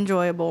one's yeah. an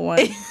enjoyable one.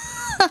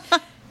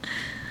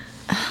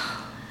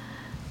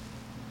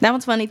 That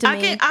one's funny to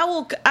me.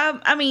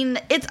 I mean,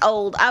 it's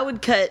old. I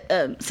would cut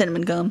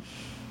cinnamon gum.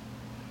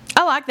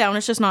 I like that one.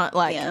 It's just not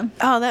like, Yeah.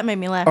 oh, that made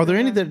me laugh. Are there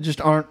any that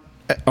just aren't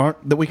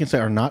that we can say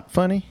are not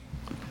funny?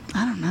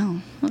 I don't know.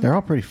 They're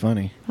all pretty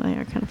funny. They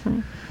are kind of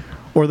funny.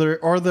 Or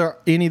are there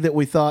any that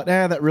we thought,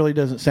 that really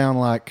doesn't sound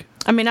like?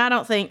 I mean, I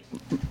don't think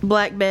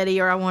Black Betty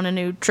or I Want a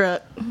New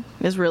Truck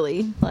is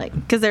really like,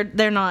 because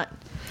they're not.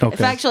 Okay.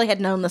 If I actually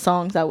had known the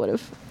songs, I would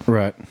have.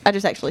 Right. I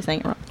just actually sang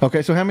it wrong.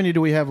 Okay, so how many do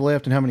we have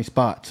left and how many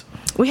spots?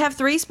 We have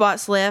 3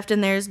 spots left,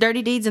 and there's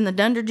Dirty Deeds in the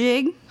Dunder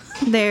Jig.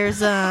 There's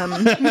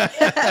there's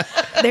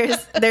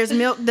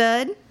Milk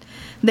Dud.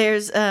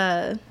 There's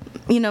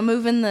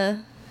moving the.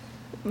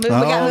 We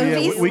got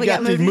movies. we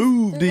got to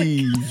move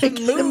these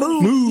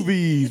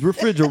movies,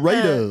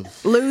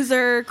 refrigerators.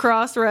 Loser,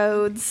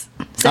 Crossroads.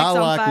 Sex I on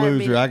like Fire, Loser.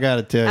 Meeting- I got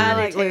to tell you. I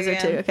like too, Loser yeah.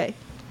 too. Okay.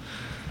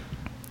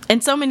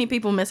 And so many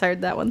people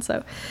misheard that one.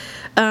 So,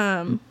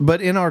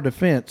 But in our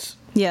defense,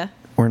 yeah,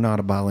 we're not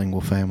a bilingual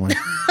family.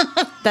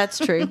 that's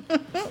true.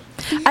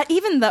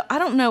 Even though I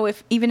don't know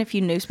if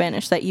you knew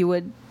Spanish that you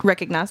would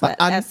recognize that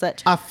as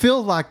such. I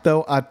feel like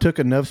though I took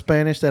enough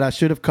Spanish that I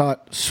should have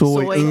caught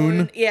soy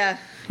un. Yeah.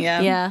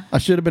 Yeah. Yeah. I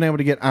should have been able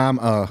to get out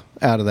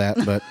of that,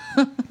 but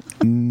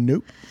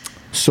nope.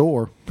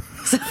 Sore.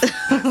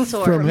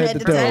 Sore From head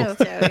to toe.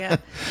 yeah.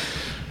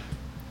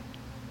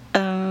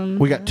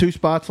 We got 2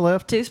 spots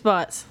left. 2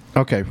 spots.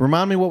 Okay,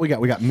 remind me what we got.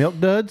 We got Milk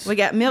Duds. We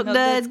got Milk Milk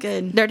Duds, Duds,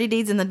 good. Dirty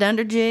Deeds in the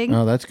Dunder Jig.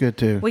 Oh, that's good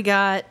too. We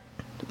got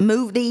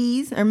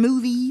Movies.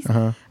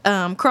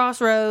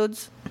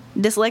 Crossroads,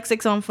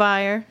 Dyslexics on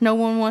Fire. No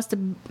One Wants to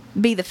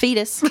Be the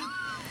Fetus.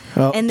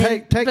 and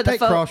then take put the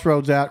folk-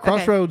 Crossroads out. Okay.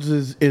 Crossroads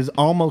is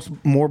almost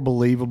more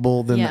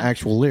believable than Yeah. the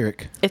actual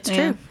lyric. It's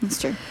Yeah, true. that's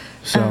true.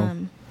 So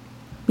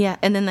Yeah,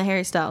 and then the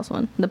Harry Styles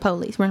one, the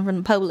police, running from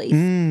the police.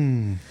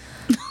 Mm.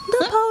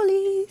 The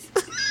police.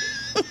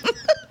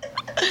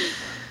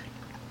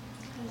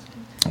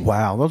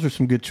 wow, those are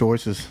some good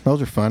choices.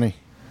 Those are funny.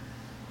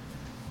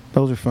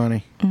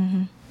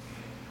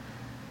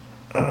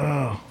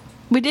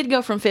 We did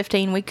go from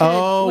 15. We could.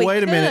 Oh, we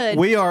wait a minute. could.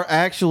 We are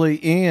actually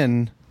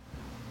in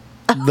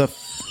a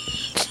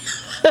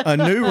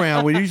new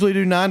round. We usually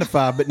do 9 to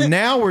 5, but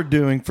now we're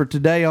doing for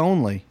today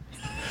only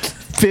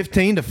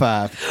 15 to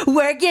 5.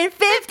 Working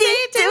 50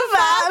 to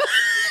 5.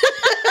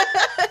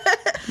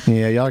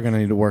 Yeah, y'all are gonna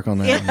need to work on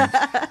that one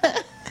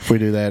if we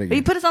do that You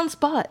again. put us on the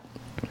spot.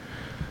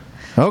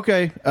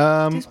 Okay,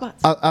 2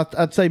 spots.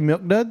 I'd say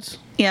Milk Duds.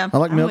 Yeah. I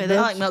like I'm Milk with it. I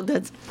Duds. like Milk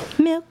Duds.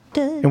 Milk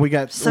Duds. And we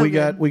got So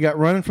good. we got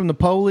Running from the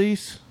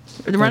Police.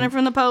 Running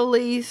from the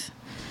police.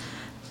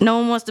 No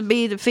One Wants to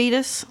Be the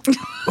Fetus.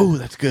 Oh,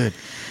 that's good.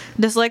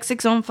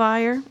 Dyslexics on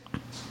Fire.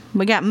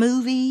 We got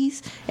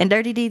Movies and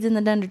Dirty Deeds in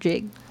the Dunder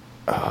Jig.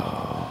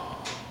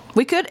 Oh.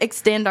 We could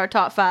extend our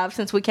top 5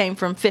 since we came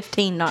from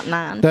 15, not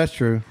 9. That's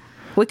true.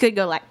 We could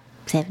go like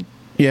 7.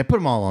 Yeah, put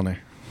them all on there.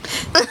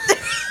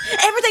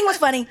 Everything was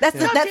funny. That's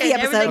the Okay,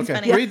 episode. everything's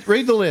Okay, funny.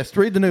 read the list.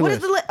 Read the new What is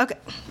list. the list? Okay,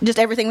 just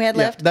everything we had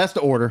Yeah, left. that's the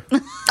order.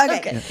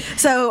 Okay.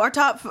 So our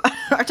top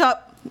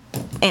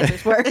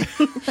answers were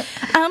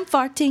I'm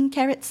farting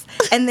carrots,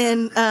 and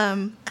then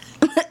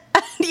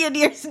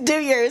do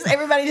yours.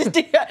 Everybody just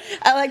do.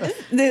 I like this.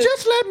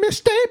 Just let me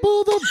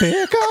staple the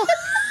vicar.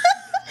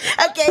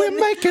 Okay. We're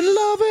making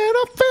love in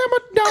a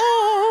family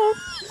dog.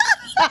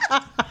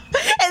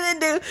 And then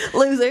do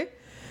loser.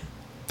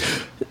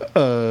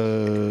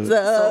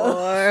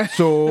 So,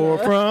 Sore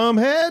from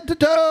head to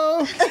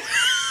toe.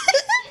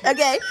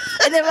 okay.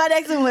 And then my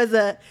next one was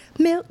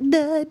Milk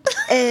Dud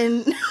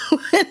and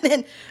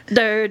then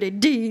Dirty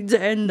Deeds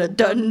and the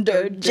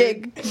Dunder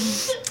Jig.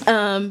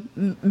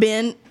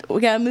 Ben,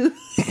 we gotta move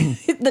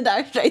the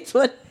Dire Straits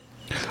one.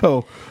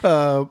 Oh,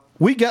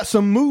 we got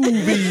some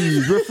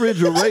movies,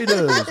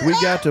 refrigerators. We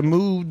got to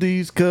move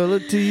these color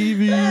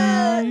TVs.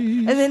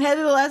 And then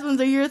Heather, the last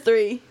ones are your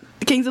 3.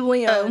 The Kings of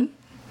Leon.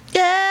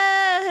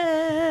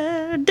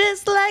 Yeah.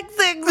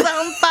 Dyslexics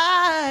on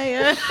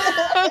fire.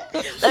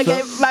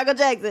 Okay, Michael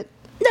Jackson.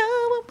 No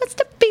one wants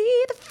to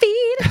be the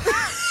feeder.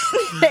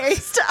 Harry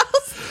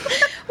Styles.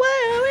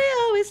 Why are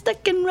we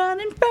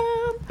running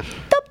from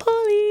the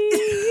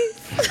police.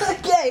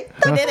 Okay,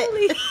 I did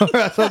it. All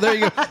right, so there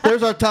you go.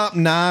 There's our top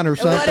 9 or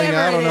something. Whatever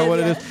I don't it know is, what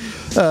it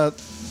is.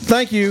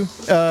 Thank you.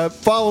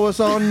 Follow us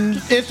on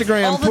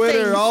Instagram, All the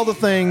Twitter, things. all the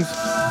things.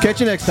 Catch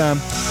you next time.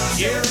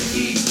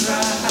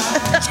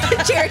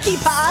 Cherokee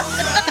pie.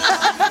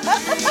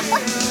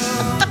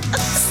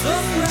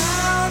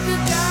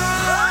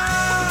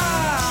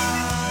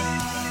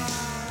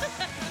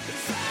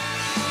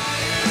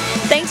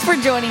 Thanks for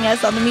joining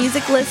us on the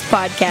Music List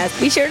podcast.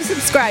 Be sure to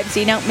subscribe so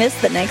you don't miss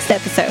the next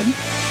episode.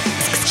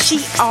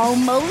 She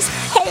almost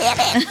had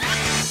it.